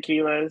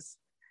tequilas.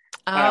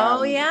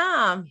 Oh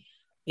yeah.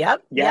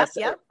 Yep. Yes.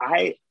 Yep.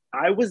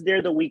 I was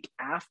there the week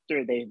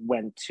after they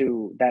went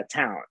to that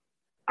town.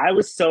 I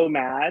was so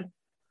mad,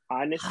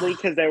 honestly,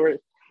 because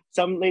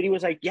some lady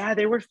was like, yeah,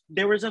 there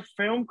was a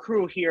film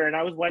crew here. And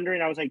I was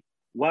wondering, I was like,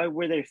 what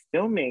were they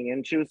filming?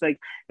 And she was like,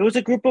 it was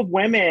a group of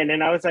women.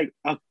 And I was like,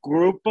 a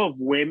group of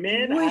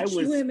women? Which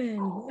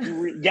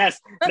women? Yes.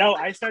 No,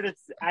 I started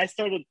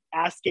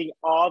asking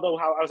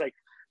how I was like,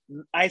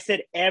 I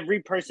said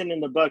every person in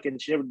the book, and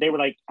they were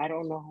like, I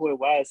don't know who it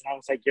was. And I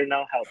was like, you're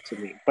no help to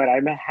me. But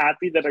I'm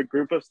happy that a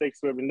group of 6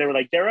 women, they were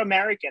like, they're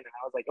American. And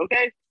I was like,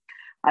 okay,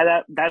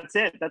 that's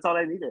it. That's all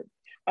I needed.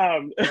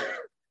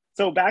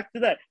 So back to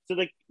that. So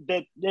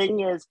the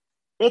thing is,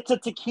 it's a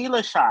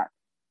tequila shot.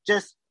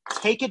 Just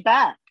take it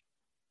back.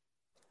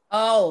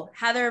 Oh,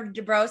 Heather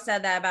Dubrow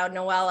said that about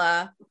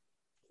Noella.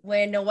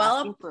 when Noella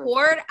Asking for-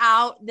 poured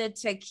out the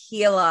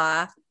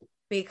tequila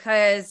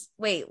because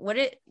it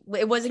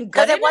wasn't good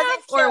 'Cause it enough wasn't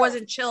or it chilled.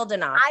 wasn't chilled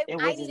enough? I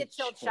wasn't need a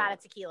chilled chilled. shot of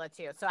tequila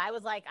too. So I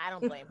was like, I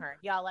don't blame her.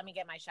 Y'all, let me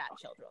get my shot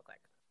chilled real quick.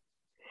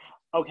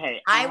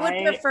 Okay. I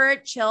would prefer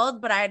it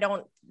chilled, but I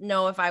don't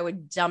know if I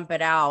would dump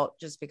it out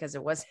just because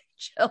it wasn't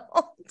chilled.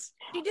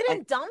 She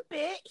didn't dump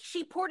it.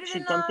 She poured it She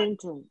in dumped a.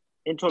 into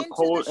a into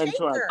cold the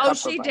into a shaker. cup Oh, of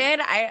she ice. did?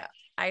 I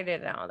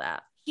didn't know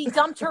that. She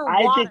dumped her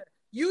I water. did-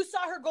 You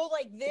saw her go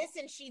like this,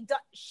 and she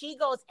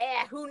goes,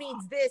 who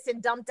needs this?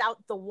 And dumped out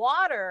the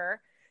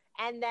water.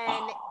 And then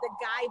the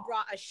guy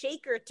brought a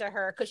shaker to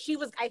her because she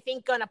was, I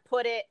think, going to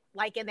put it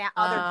like in that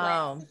other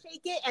glass to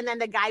shake it. And then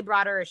the guy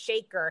brought her a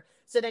shaker.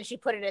 So then she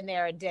put it in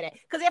there and did it.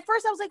 Because at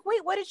first I was like,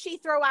 wait, what did she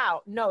throw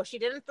out? No, she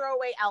didn't throw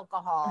away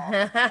alcohol.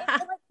 And,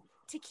 like,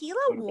 tequila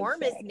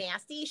warm is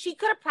nasty. She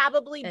could have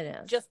probably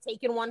just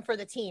taken one for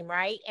the team,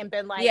 right? And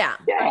been like, Yeah.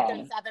 right,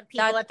 there's 7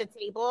 people at the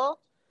table.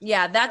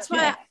 Yeah, that's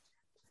what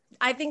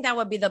I think that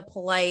would be the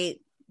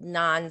polite,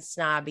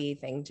 non-snobby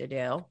thing to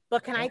do.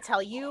 But can I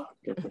tell you,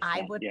 100%,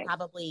 I would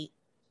probably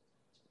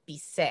be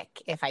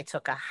sick if I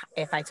took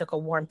a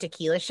warm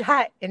tequila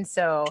shot, and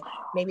so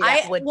maybe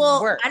that would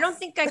work. I don't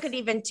think I could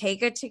even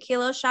take a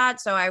tequila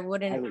shot, so I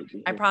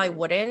probably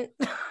wouldn't.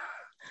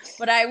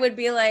 But I would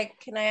be like,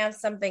 can I have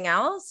something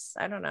else?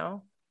 I don't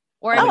know.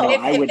 Or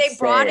if they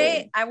brought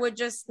it, I would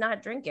just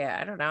not drink it.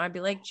 I don't know. I'd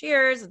be like,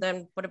 cheers, and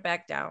then put it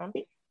back down.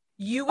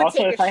 You would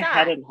also, take if a I shot.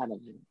 hadn't had a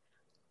meal.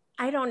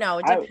 I don't know.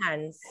 It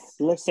depends.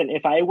 Listen,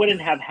 if I wouldn't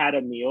have had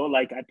a meal,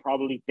 like I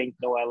probably think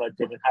Noella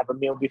didn't have a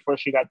meal before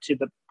she got to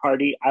the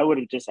party. I would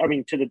have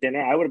to the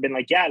dinner. I would have been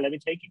like, yeah, let me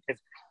take it.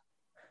 Because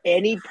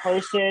any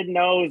person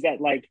knows that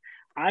like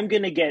I'm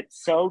going to get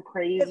so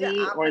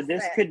crazy or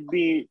this could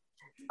be,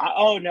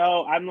 oh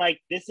no, I'm like,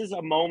 this is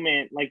a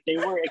moment. Like they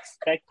were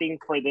expecting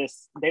for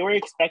this. They were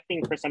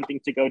expecting for something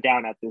to go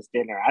down at this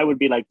dinner. I would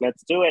be like,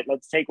 let's do it.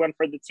 Let's take one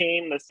for the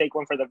team. Let's take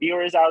one for the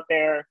viewers out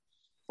there.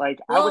 Like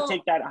I would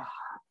take that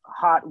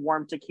hot,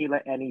 warm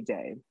tequila any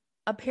day.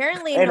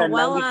 Apparently,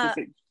 Noella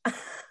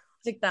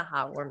take the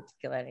hot, warm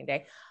tequila any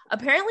day.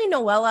 Apparently,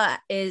 Noella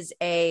is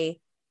a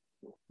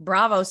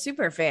Bravo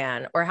super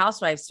fan or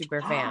Housewives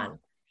super fan,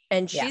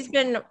 and she's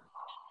been.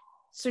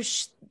 So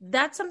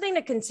that's something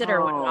to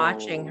consider when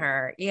watching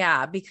her.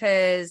 Yeah,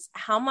 because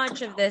how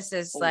much of this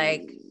is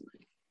like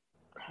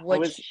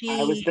what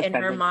she in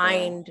her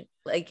mind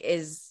like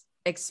is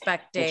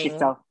expecting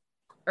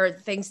or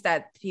thinks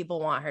that people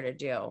want her to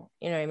do.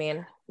 You know what I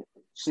mean?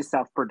 She's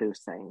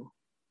self-producing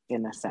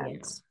in a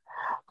sense.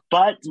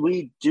 But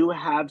we do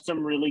have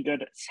some really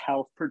good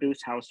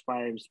self-produced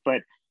housewives.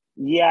 But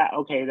yeah,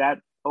 okay, that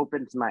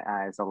opens my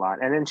eyes a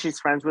lot. And then she's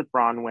friends with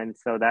Bronwyn,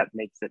 so that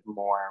makes it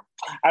more.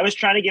 I was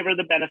trying to give her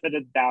the benefit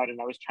of the doubt,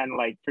 and I was trying to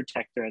like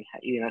protect her and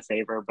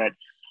save her. But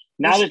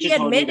now that you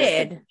told me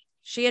that,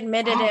 she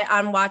admitted it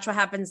on Watch What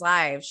Happens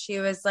Live. She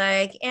was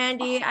like,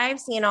 Andy, I've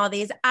seen all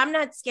these. I'm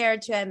not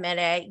scared to admit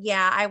it.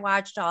 Yeah, I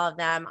watched all of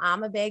them.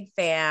 I'm a big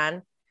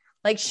fan.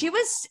 Like she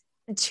was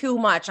too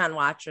much on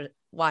Watch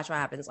What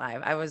Happens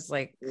Live. I was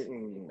like,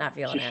 not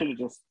feeling it. She should have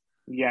just,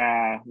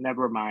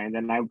 never mind.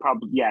 And then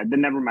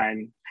never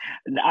mind.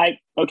 Then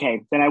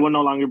I will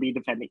no longer be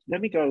defending.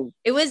 Let me go.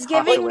 It was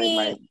giving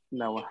me,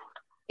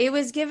 it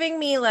was giving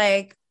me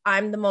like,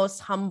 I'm the most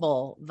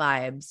humble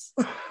vibes.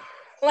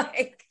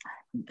 Like,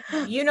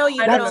 you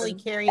can only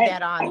carry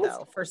that on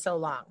though for so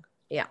long.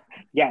 Yeah.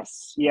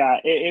 Yes. Yeah.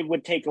 It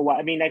would take a while.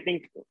 I mean, I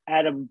think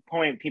at a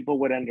point people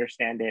would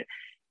understand it.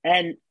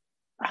 And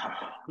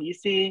you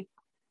see,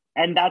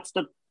 and that's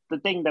the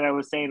thing that I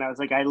was saying. I was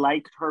like, I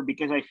liked her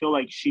because I feel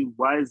like she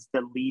was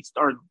the least,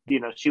 or,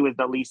 she was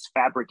the least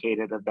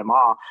fabricated of them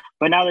all.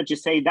 But now that you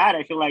say that,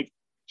 I feel like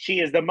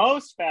she is the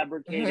most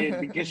fabricated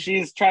because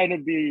she's trying to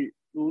be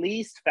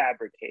least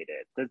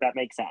fabricated. Does that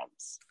make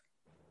sense?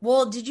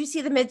 Well, did you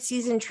see the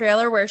mid-season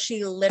trailer where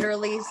she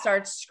literally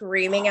starts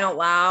screaming out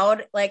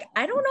loud? Like,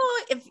 I don't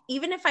know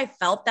even if I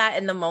felt that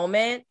in the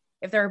moment,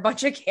 if there are a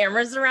bunch of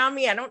cameras around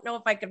me, I don't know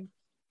if I could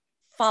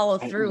follow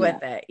through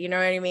with it. You know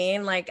what I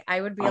mean? Like, I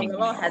would be a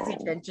little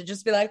hesitant to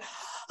just be like,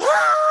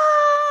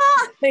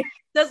 ah! Like,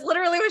 that's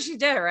literally what she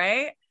did,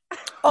 right?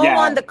 Oh,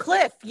 on the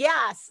cliff.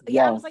 Yes.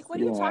 Yeah. I was like, what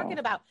are you talking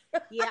about?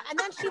 Yeah. And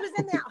then she was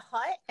in that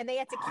hut and they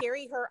had to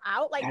carry her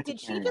out. Like, did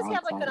she just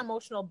have like an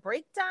emotional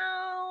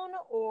breakdown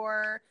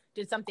or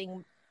did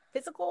something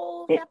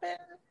physical happen?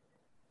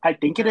 I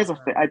think it is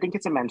I think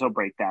it's a mental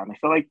breakdown. I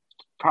feel like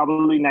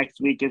probably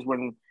next week is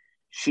when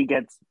she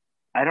gets,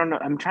 I don't know.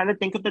 I'm trying to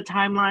think of the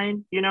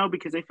timeline,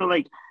 because I feel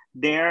like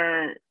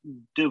their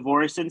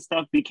divorce and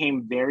stuff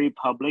became very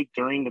public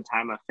during the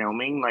time of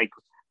filming. Like,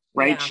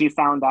 right. Yeah. She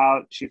found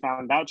out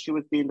she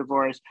was being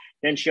divorced.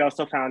 Then she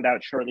also found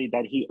out shortly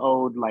that he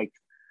owed like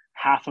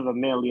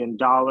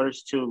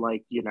 $500,000 to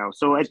like,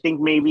 so I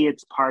think maybe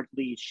it's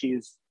partly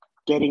she's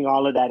getting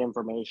all of that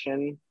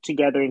information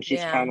together and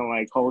she's kind of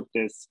like, hold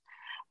this.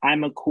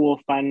 I'm a cool,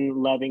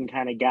 fun, loving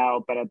kind of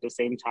gal, but at the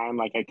same time,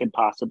 like I could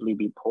possibly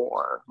be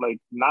poor, like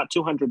not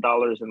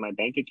 $200 in my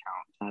bank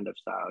account kind of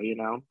style,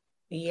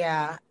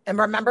 Yeah. And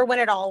remember when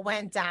it all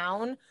went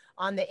down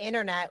on the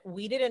internet,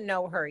 we didn't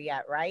know her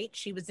yet, right?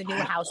 She was a new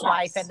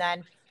housewife, Yes. and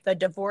then the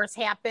divorce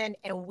happened,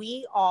 and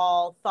we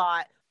all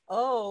thought,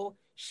 oh,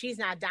 she's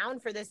not down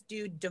for this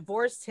dude,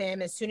 divorced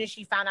him as soon as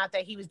she found out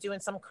that he was doing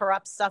some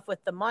corrupt stuff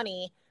with the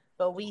money.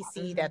 But we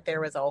see that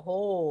there was a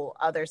whole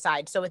other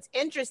side. So it's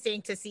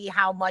interesting to see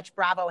how much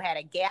Bravo had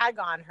a gag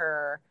on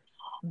her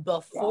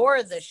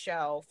before the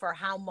show for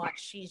how much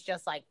she's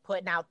just like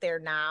putting out there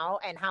now,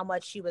 and how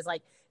much she was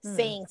like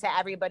saying to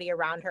everybody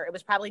around her. It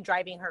was probably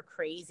driving her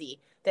crazy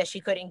that she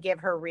couldn't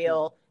give her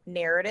real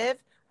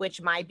narrative,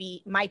 which might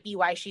be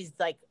why she's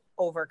like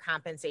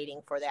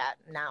overcompensating for that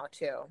now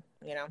too,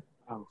 you know.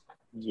 Oh,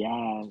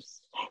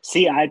 yes.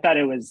 See, I thought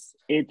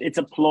it's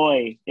a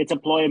ploy. It's a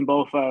ploy in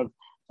both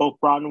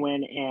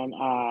Bronwyn and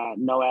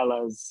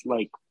Noella's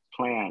like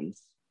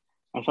plans.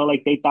 I felt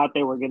like they thought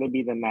they were going to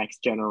be the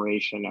next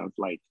generation of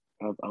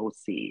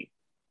OC,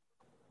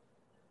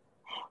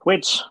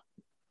 which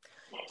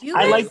Do you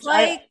I guys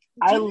liked.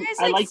 do you guys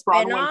I like like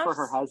Bronwyn for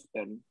her spin-offs?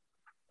 husband.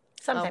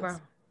 Sometimes.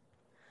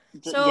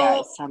 So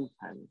Yeah,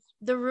 sometimes.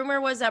 the rumor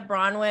was that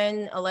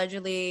Bronwyn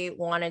allegedly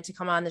wanted to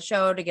come on the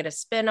show to get a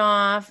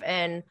spin-off,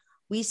 and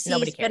we see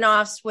Nobody cares.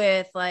 spin-offs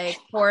with like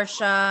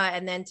Portia,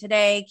 and then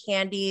today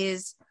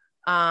Candy's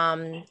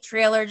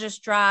trailer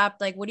just dropped.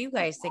 Like, what do you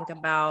guys think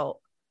about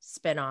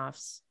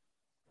spin-offs?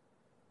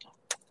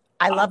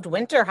 I loved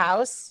Winter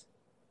House.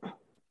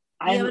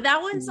 Yeah, but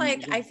that one's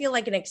like, I feel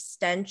like an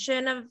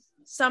extension of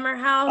Summer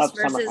House Of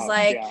Summer versus House,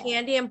 like yeah.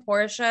 Candy and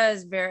Portia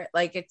is very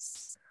like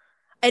it's.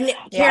 And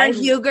Karen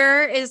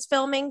Huger is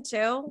filming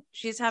too.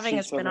 She's having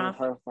a spinoff.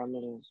 Her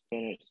feminine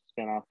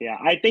spinoff. Yeah,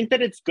 I think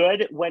that it's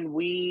good when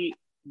the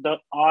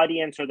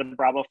audience or the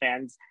Bravo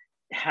fans,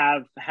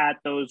 have had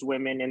those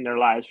women in their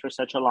lives for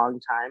such a long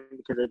time,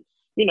 because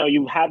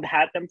you have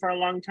had them for a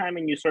long time,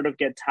 and you sort of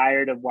get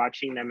tired of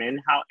watching them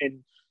in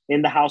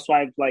the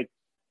housewife like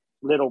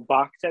little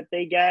box that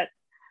they get,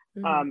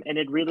 and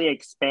it really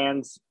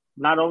expands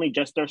not only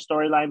just their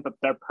storyline but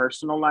their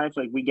personal life.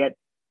 Like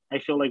I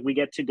feel like we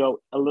get to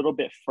go a little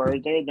bit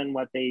further than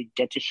what they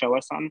get to show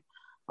us on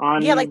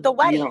Yeah, like the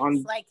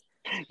weddings.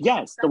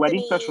 Yes, the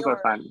wedding Bethany specials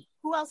are fun.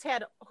 Who else?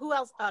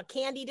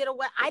 Candy didn't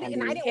watch any of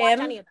them.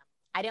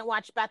 I didn't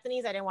watch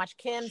Bethany's. I didn't watch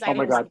Kim's. I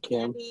didn't watch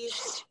Kim.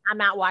 Candy's. I'm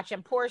not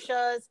watching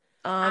Portia's.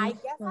 I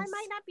guess I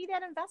might not be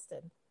that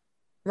invested.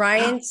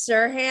 Ryan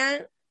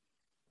Serhant.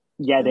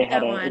 Yeah, they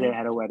had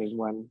a wedding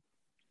one.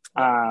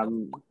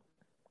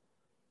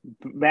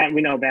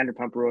 We know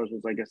Vanderpump Rules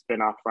was like a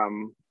spinoff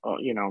from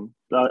the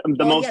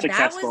most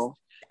successful.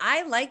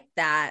 I like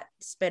that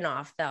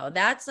spinoff though.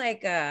 That's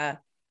like that's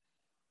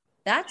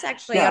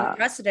actually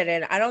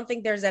unprecedented. I don't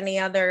think there's any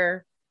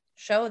other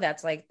show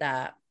that's like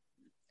that.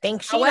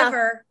 Thanks.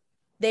 However,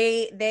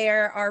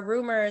 there are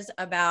rumors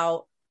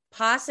about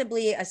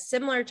possibly a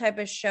similar type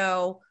of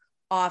show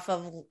off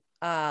of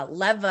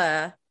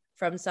Leva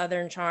from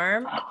Southern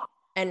Charm,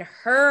 and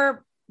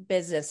her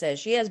businesses.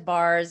 She has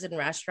bars and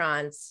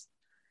restaurants.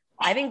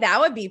 I think that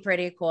would be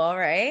pretty cool,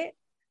 right?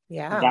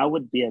 Yeah. That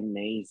would be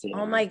amazing.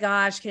 Oh my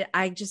gosh.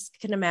 I just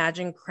can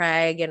imagine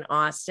Craig and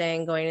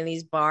Austin going to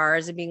these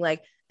bars and being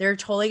like, they're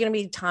totally going to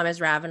be Thomas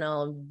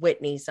Ravenel and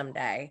Whitney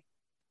someday.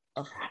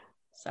 Oh,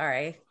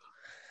 sorry.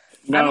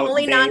 No, I'm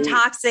only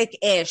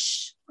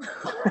non-toxic-ish.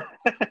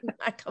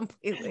 Not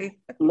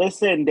completely.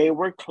 Listen, they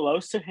were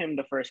close to him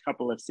the first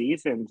couple of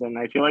seasons, and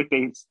I feel like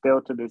they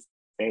still to this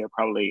day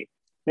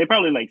they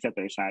probably like set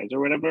their sides or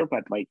whatever,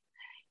 but like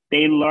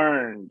they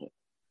learned.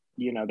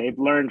 They've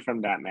learned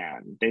from that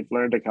man. They've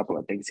learned a couple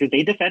of things because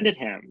they defended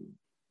him,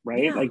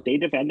 right? Yeah. Like they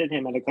defended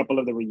him at a couple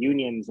of the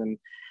reunions, and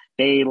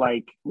they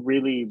like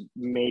really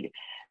made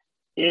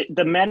it.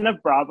 The men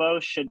of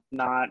Bravo should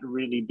not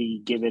really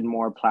be given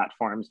more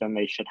platforms than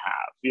they should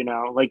have.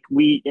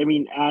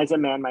 As a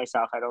man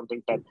myself, I don't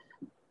think that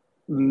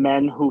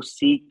men who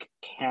seek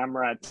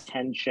camera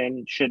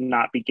attention should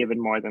not be given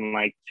more than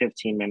like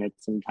 15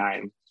 minutes in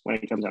time when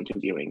it comes down to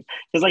viewing.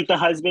 Because like the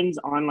husbands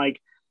on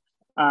like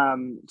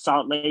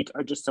Salt Lake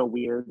are just so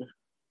weird,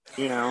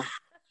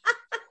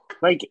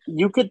 like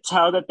you could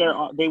tell that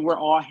they were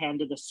all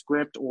handed a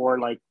script, or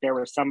like there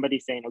was somebody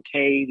saying,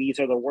 okay, these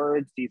are the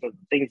words, these are the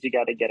things you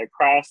got to get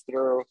across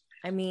through.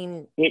 I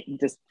mean, it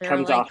just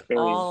comes like off very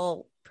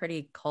all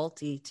pretty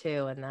culty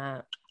too in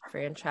that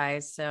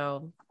franchise,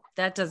 so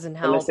that doesn't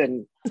help.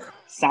 Listen,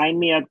 sign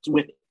me up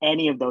with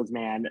any of those,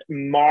 man.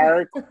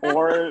 Mark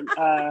or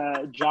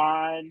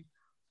John.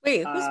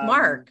 Wait, who's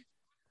Mark?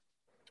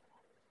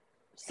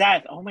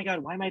 Seth. Oh my God,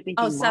 why am I thinking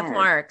Mark? Seth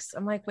Marks.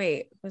 I'm like,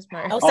 wait, who's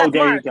Mark? Seth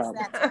there Marks. You go.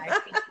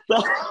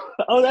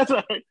 That's that's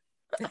right.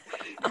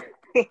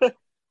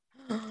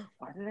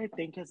 Why did I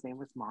think his name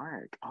was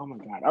Mark? Oh my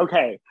God.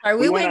 Okay. Sorry,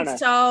 we went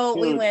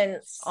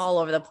all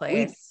over the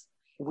place.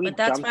 But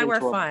that's why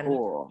we're fun.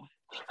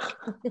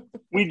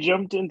 We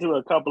jumped into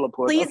a couple of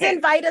pools. Please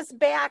invite us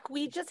back.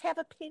 We just have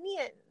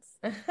opinions.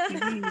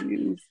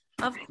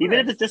 Even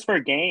if it's just for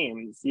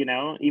games,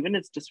 even if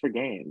it's just for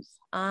games.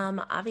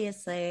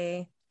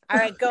 Obviously. All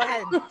right, go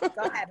ahead.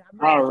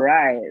 All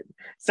right.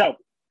 So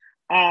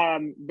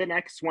The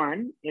next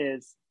one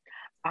is,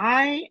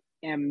 I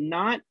am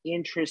not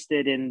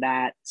interested in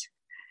that.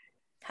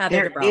 Heather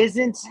There DeBro.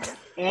 isn't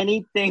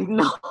anything.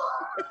 No.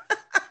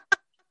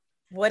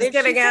 What Just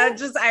did she kidding.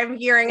 say? I'm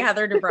hearing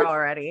Heather DeBro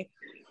already.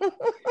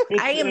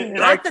 I am Not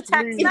not the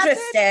text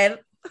interested.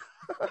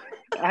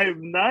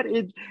 I'm not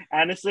in.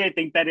 Honestly, I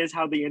think that's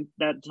how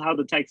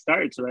the text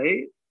starts,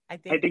 right? I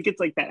I think it's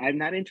like that. I'm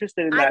not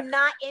interested in that. I'm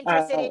not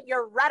interested in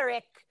your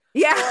rhetoric.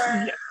 Yeah.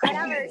 Or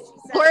whatever she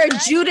said. Or right?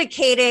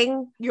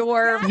 adjudicating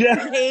your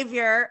Yeah.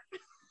 behavior.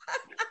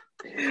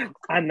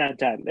 I'm not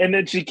done. And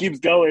then she keeps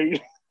going.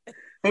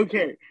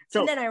 Okay. So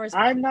And then I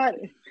respond.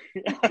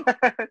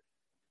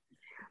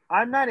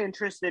 I'm not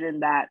interested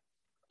in that.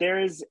 There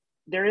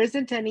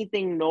isn't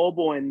anything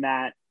noble in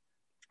that.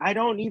 I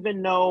don't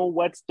even know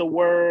what's the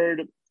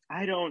word.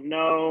 I don't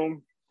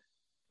know.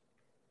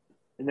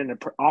 And then the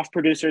off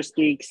producer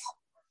speaks.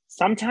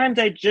 Sometimes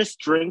I just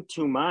drink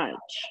too much.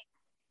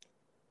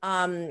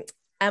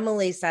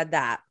 Emily said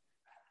that.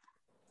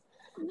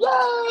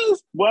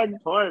 Yes, 1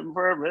 point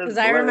for Miss Because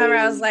I remember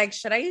I was Blaze. like,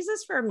 should I use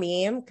this for a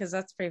meme? Because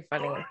that's pretty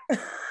funny.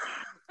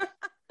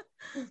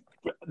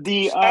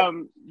 The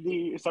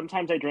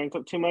sometimes I drink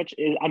too much.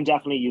 I'm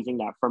definitely using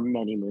that for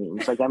many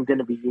memes. Like I'm going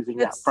to be using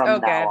that It's from so now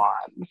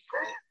good. on.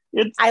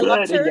 It's I good.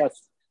 loved her.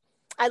 Yes.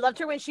 I loved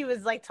her when she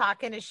was like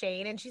talking to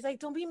Shane and she's like,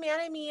 don't be mad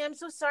at me. I'm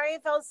so sorry I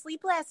fell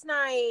asleep last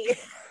night.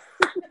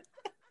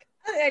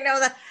 I know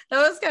that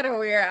was kind of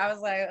weird. I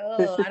was like,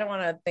 oh, I don't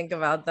want to think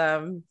about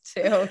them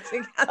too.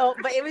 Together. Oh,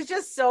 but it was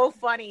just so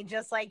funny,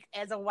 just like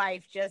as a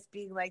wife, just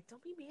being like,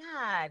 don't be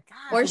mad.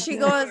 God, Or that's she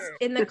so goes weird.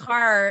 in the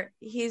car.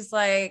 He's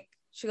like,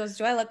 she goes,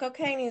 do I look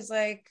okay? And he's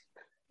like,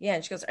 yeah.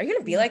 And she goes, are you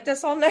gonna be like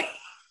this all night?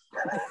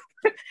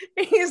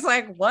 And he's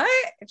like, what?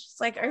 And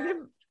she's like, are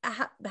you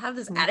gonna have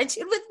this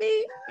attitude with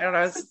me? I don't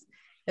know.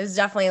 It's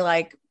definitely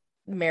like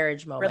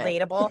marriage moment.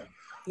 Relatable.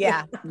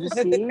 Yeah. You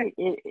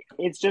see,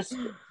 it's just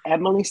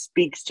Emily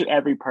speaks to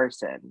every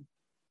person.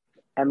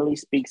 Emily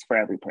speaks for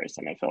every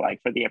person. I feel like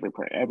for the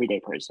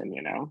everyday person,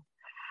 you know.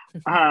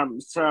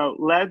 So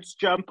let's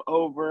jump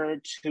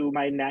over to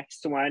my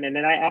next one, and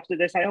then after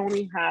this, I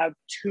only have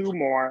 2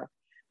 more.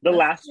 The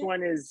last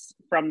one is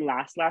from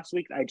last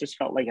week. I just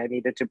felt like I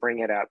needed to bring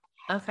it up.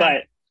 Okay.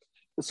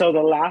 But so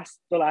the last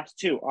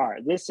 2 are.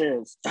 This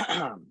is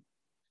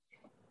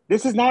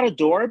this is not a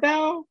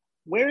doorbell.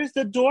 Where's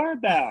the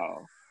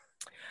doorbell?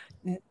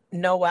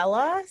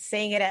 Noella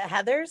saying it at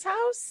Heather's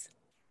house.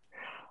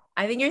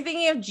 I think you're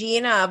thinking of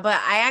Gina,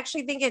 but I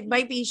actually think it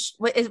might be.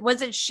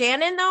 Was it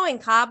Shannon though in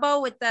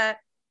Cabo with that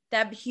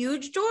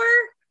huge door?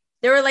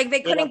 They were like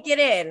they couldn't get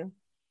in.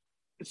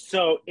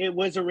 So it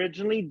was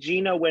originally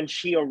Gina when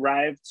she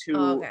arrived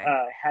to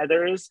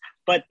Heather's,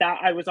 but that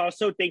I was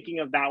also thinking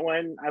of that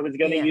one. I was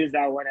going to use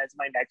that one as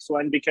my next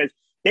one because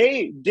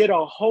they did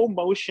a whole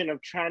motion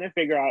of trying to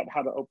figure out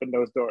how to open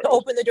those doors.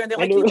 Open the door, and they're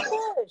like, "You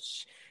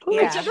push."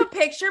 I took a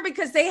picture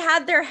because they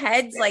had their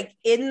heads like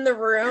in the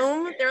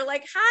room. They're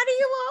like, "How do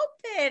you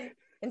open?"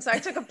 And so I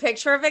took a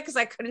picture of it because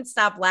I couldn't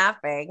stop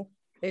laughing.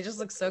 They just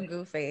look so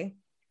goofy.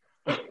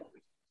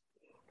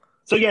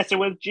 So yes, it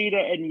was Gina,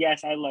 and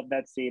yes, I love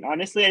that scene.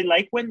 Honestly, I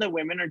like when the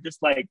women are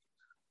just like,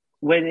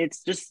 when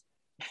it's just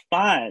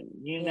fun,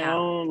 you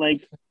know?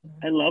 Like,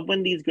 I love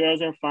when these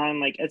girls are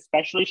fun, like,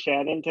 especially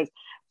Shannon, because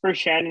for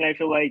Shannon, I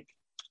feel like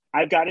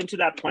I've gotten to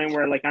that point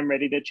where, like, I'm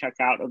ready to check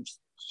out of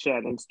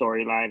Shannon's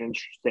storyline and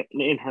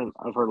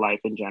her life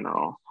in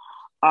general.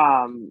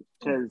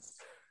 Because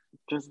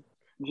just,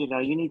 you know,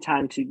 you need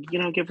time to, you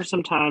know, give her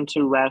some time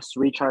to rest,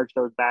 recharge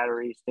those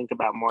batteries, think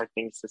about more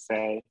things to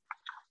say.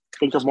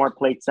 Think of more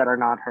plates that are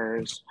not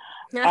hers.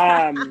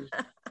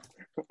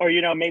 Or,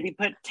 you know, maybe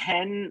put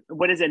 9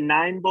 lemons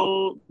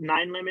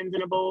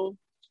in a bowl.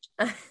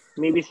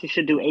 Maybe she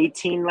should do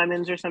 18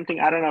 lemons or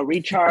something. I don't know.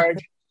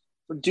 Recharge,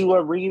 do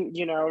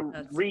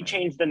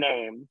rechange the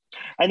name.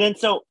 And then,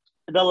 so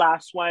the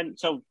last one,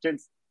 so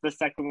since the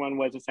second one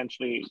was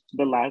essentially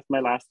my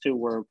last 2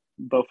 were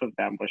both of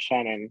them was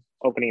Shannon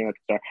opening the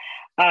door.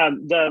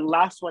 The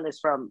last one is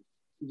from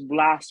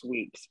last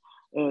week's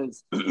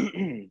is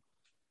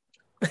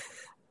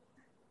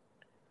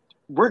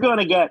we're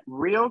gonna get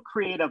real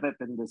creative up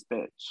in this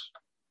bitch.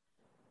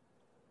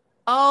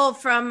 Oh,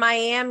 from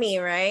Miami,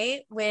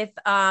 right? With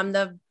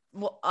the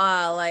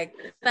like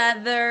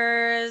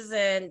feathers,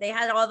 and they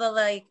had all the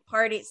like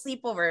party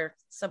sleepover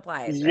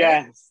supplies, right?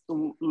 Yes,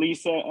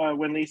 Lisa.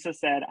 When Lisa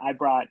said, "I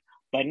brought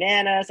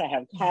bananas, I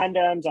have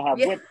condoms, I have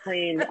whipped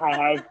cream, I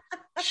have,"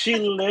 she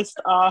lists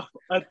off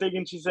a thing,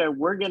 and she said,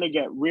 "We're gonna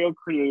get real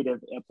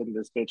creative up in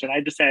this bitch." And I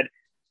just said,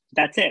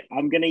 that's it.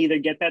 I'm going to either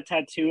get that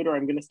tattooed or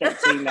I'm going to start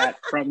saying that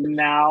from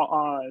now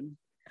on.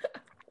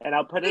 And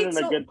I'll put it in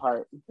the good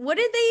part. What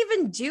did they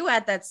even do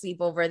at that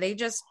sleepover? They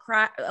just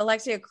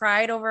Alexia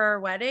cried over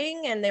her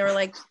wedding and they were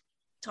like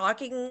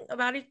talking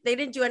about it. They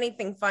didn't do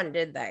anything fun,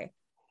 did they?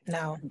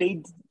 No.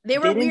 They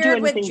were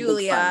weird with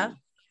Julia.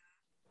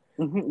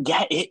 Mm-hmm.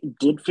 Yeah, it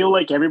did feel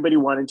like everybody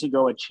wanted to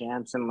go a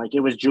chance and like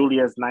it was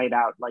Julia's night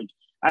out. Like,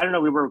 I don't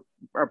know, we were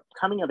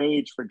coming of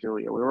age for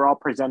Julia. We were all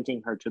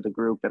presenting her to the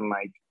group and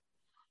like,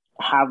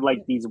 have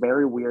like these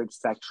very weird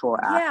sexual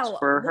acts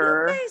for what do you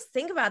her. guys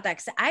think about that?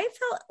 Because I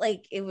felt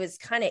like it was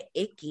kind of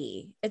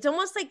icky. It's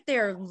almost like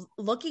they're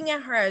looking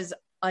at her as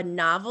a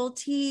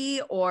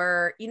novelty,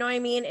 or you know what I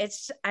mean?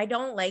 I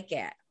don't like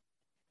it.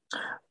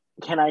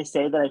 Can I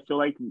say that I feel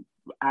like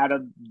out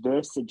of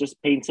this, it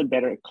just paints a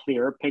better,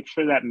 clearer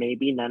picture that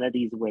maybe none of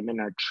these women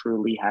are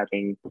truly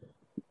having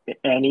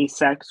any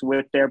sex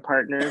with their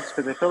partners?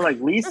 Because I feel like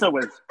Lisa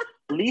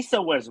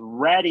was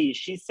ready.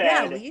 She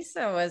said,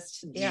 Lisa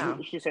was,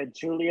 she said,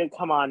 Julia,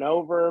 come on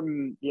over.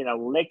 You know,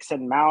 licks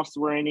and mouths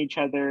were in each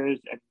other's.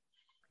 And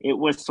it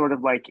was sort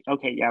of like,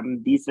 okay, yeah,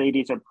 these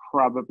ladies are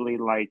probably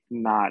like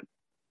not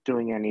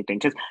doing anything,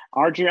 because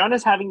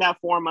Adriana's having that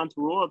 4-month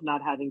rule of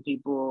not having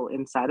people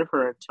inside of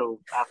her until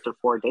after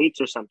 4 dates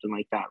or something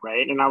like that,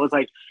 right? And I was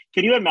like,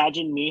 could you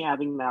imagine me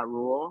having that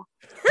rule?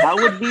 That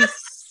would be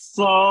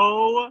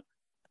so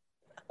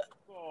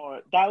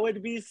that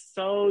would be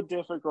so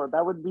difficult.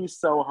 That would be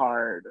so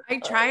hard. I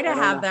try to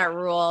have that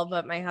rule,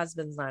 but my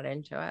husband's not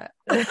into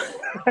it.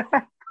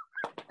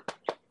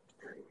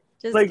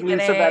 Just like kidding.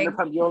 Lisa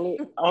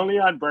Vanderpump, only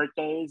on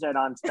birthdays and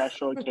on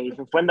special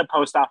occasions when the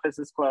post office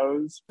is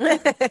closed.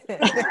 That's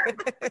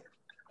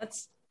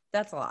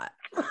a lot.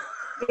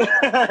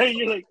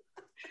 You're like,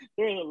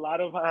 there are a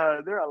lot of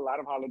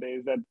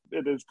holidays that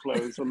it is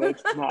closed, so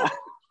let's not.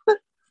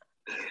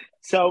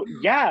 So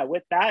yeah,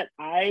 with that,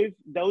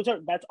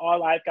 that's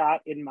all I've got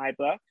in my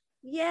book.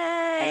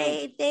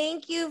 Yay!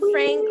 Thank you,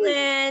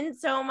 Franklin,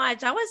 so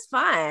much. That was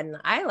fun.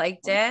 I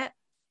liked it.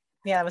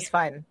 Yeah, it was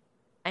fun.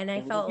 And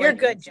I felt you're like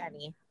good,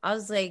 Jennie. I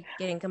was like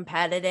getting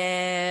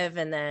competitive,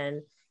 and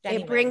then Jennie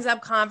it brings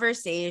up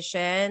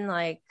conversation.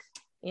 Like,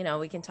 you know,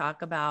 we can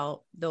talk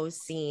about those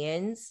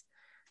scenes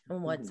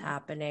and what's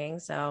happening.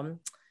 So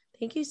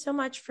thank you so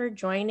much for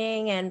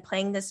joining and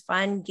playing this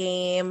fun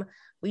game.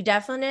 We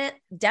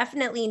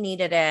definitely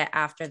needed it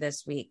after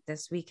this week.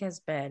 This week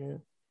has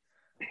been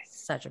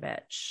such a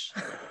bitch.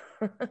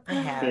 It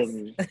has.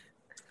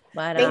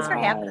 But thanks for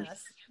having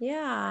us.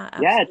 Yeah.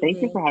 Absolutely. Yeah, thank you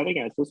absolutely. for having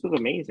us. This was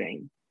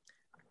amazing.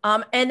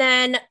 And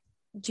then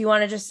do you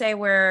want to just say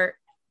where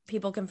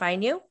people can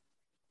find you?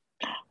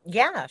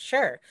 Yeah,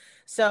 sure.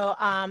 So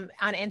on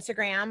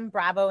Instagram,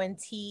 Bravo and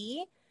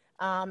T,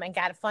 and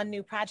got a fun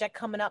new project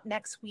coming up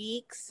next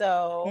week.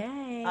 So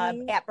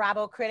at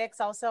Bravo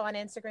Critics also on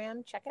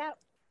Instagram. Check it out.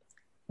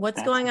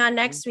 What's going on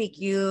next week?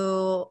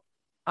 You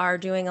are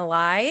doing a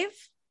live?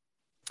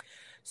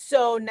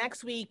 So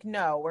next week,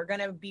 no, we're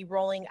going to be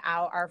rolling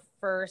out our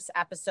first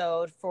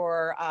episode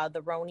for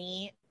the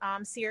Roni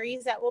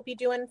series that we'll be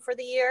doing for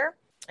the year.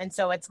 And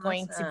so it's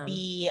going to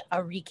be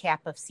a recap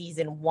of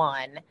season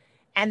 1.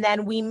 And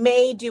then we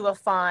may do a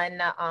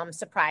fun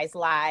surprise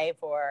live,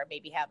 or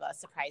maybe have a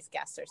surprise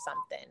guest or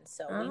something.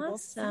 So we will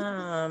see.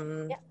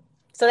 Yeah.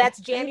 So that's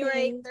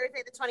Thursday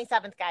the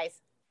 27th, guys.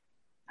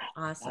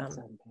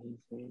 Awesome.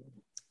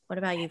 What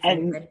about you,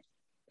 Franklin?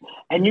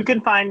 And you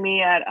can find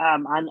me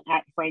I'm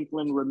at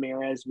Franklin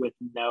Ramirez with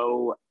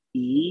no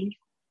E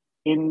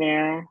in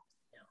there.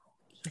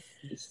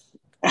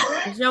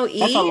 There's no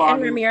E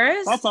in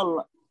Ramirez?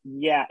 Or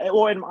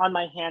on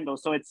my handle.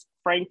 So it's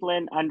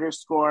Franklin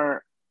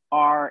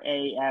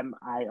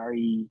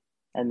 _RAMIRE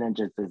and then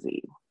just a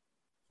Z.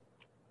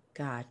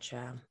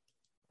 Gotcha.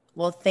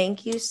 Well,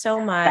 thank you so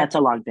much. That's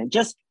a long thing.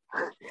 Just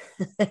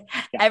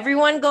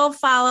everyone go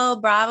follow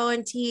Bravo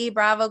and T,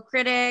 Bravo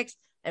Critics,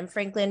 and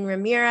Franklin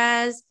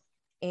Ramirez.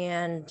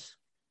 And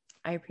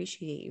I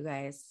appreciate you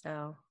guys.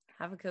 So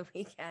have a good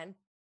weekend.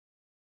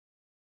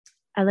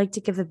 I'd like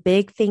to give a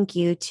big thank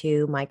you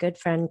to my good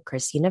friend,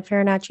 Christina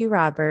Farinacci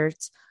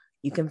Roberts.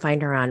 You can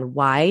find her on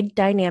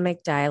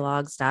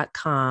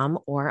widedynamicdialogues.com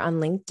or on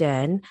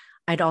LinkedIn.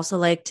 I'd also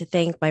like to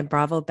thank my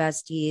Bravo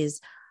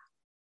besties,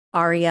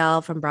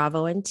 Ariel from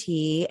Bravo and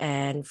T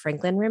and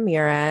Franklin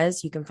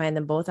Ramirez. You can find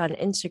them both on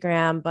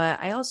Instagram, but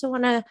I also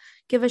want to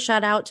give a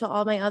shout out to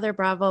all my other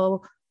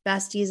Bravo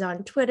besties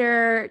on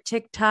Twitter,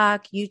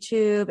 TikTok,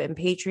 YouTube, and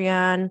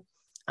Patreon.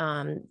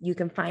 You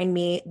can find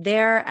me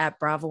there at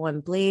Bravo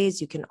and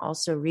Blaze. You can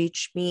also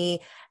reach me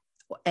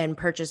and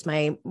purchase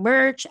my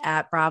merch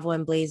at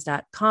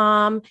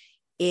bravoandblaze.com.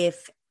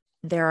 If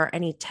there are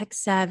any tech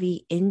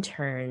savvy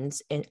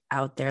interns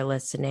out there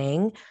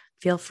listening,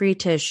 feel free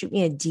to shoot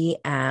me a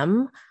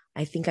DM.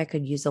 I think I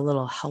could use a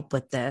little help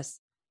with this.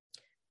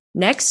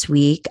 Next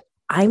week,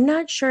 I'm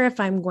not sure if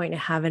I'm going to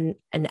have an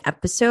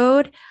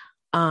episode.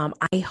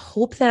 I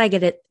hope that I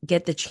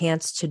get the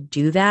chance to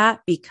do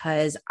that,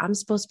 because I'm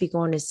supposed to be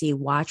going to see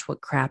Watch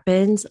What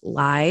Crappens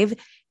live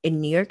in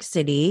New York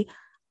City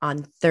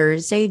on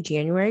Thursday,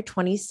 January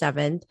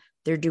 27th.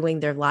 They're doing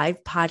their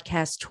live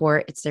podcast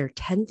tour. It's their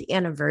 10th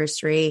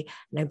anniversary,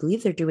 and I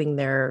believe they're doing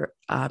their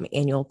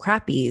annual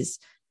Crappies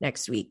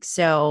next week.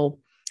 So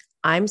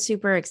I'm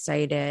super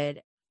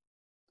excited.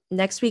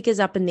 Next week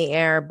is up in the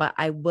air, but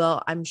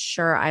I'm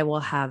sure I will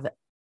have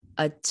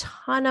a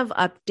ton of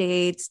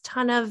updates,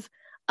 ton of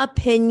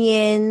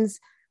opinions,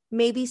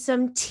 maybe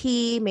some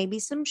tea, maybe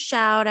some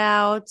shout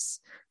outs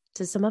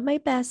to some of my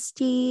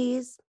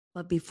besties.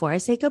 But before I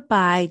say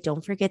goodbye,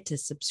 don't forget to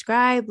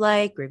subscribe,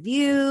 like,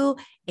 review,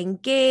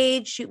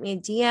 engage, shoot me a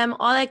DM,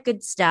 all that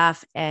good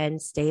stuff,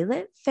 and stay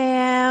lit,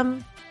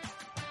 fam.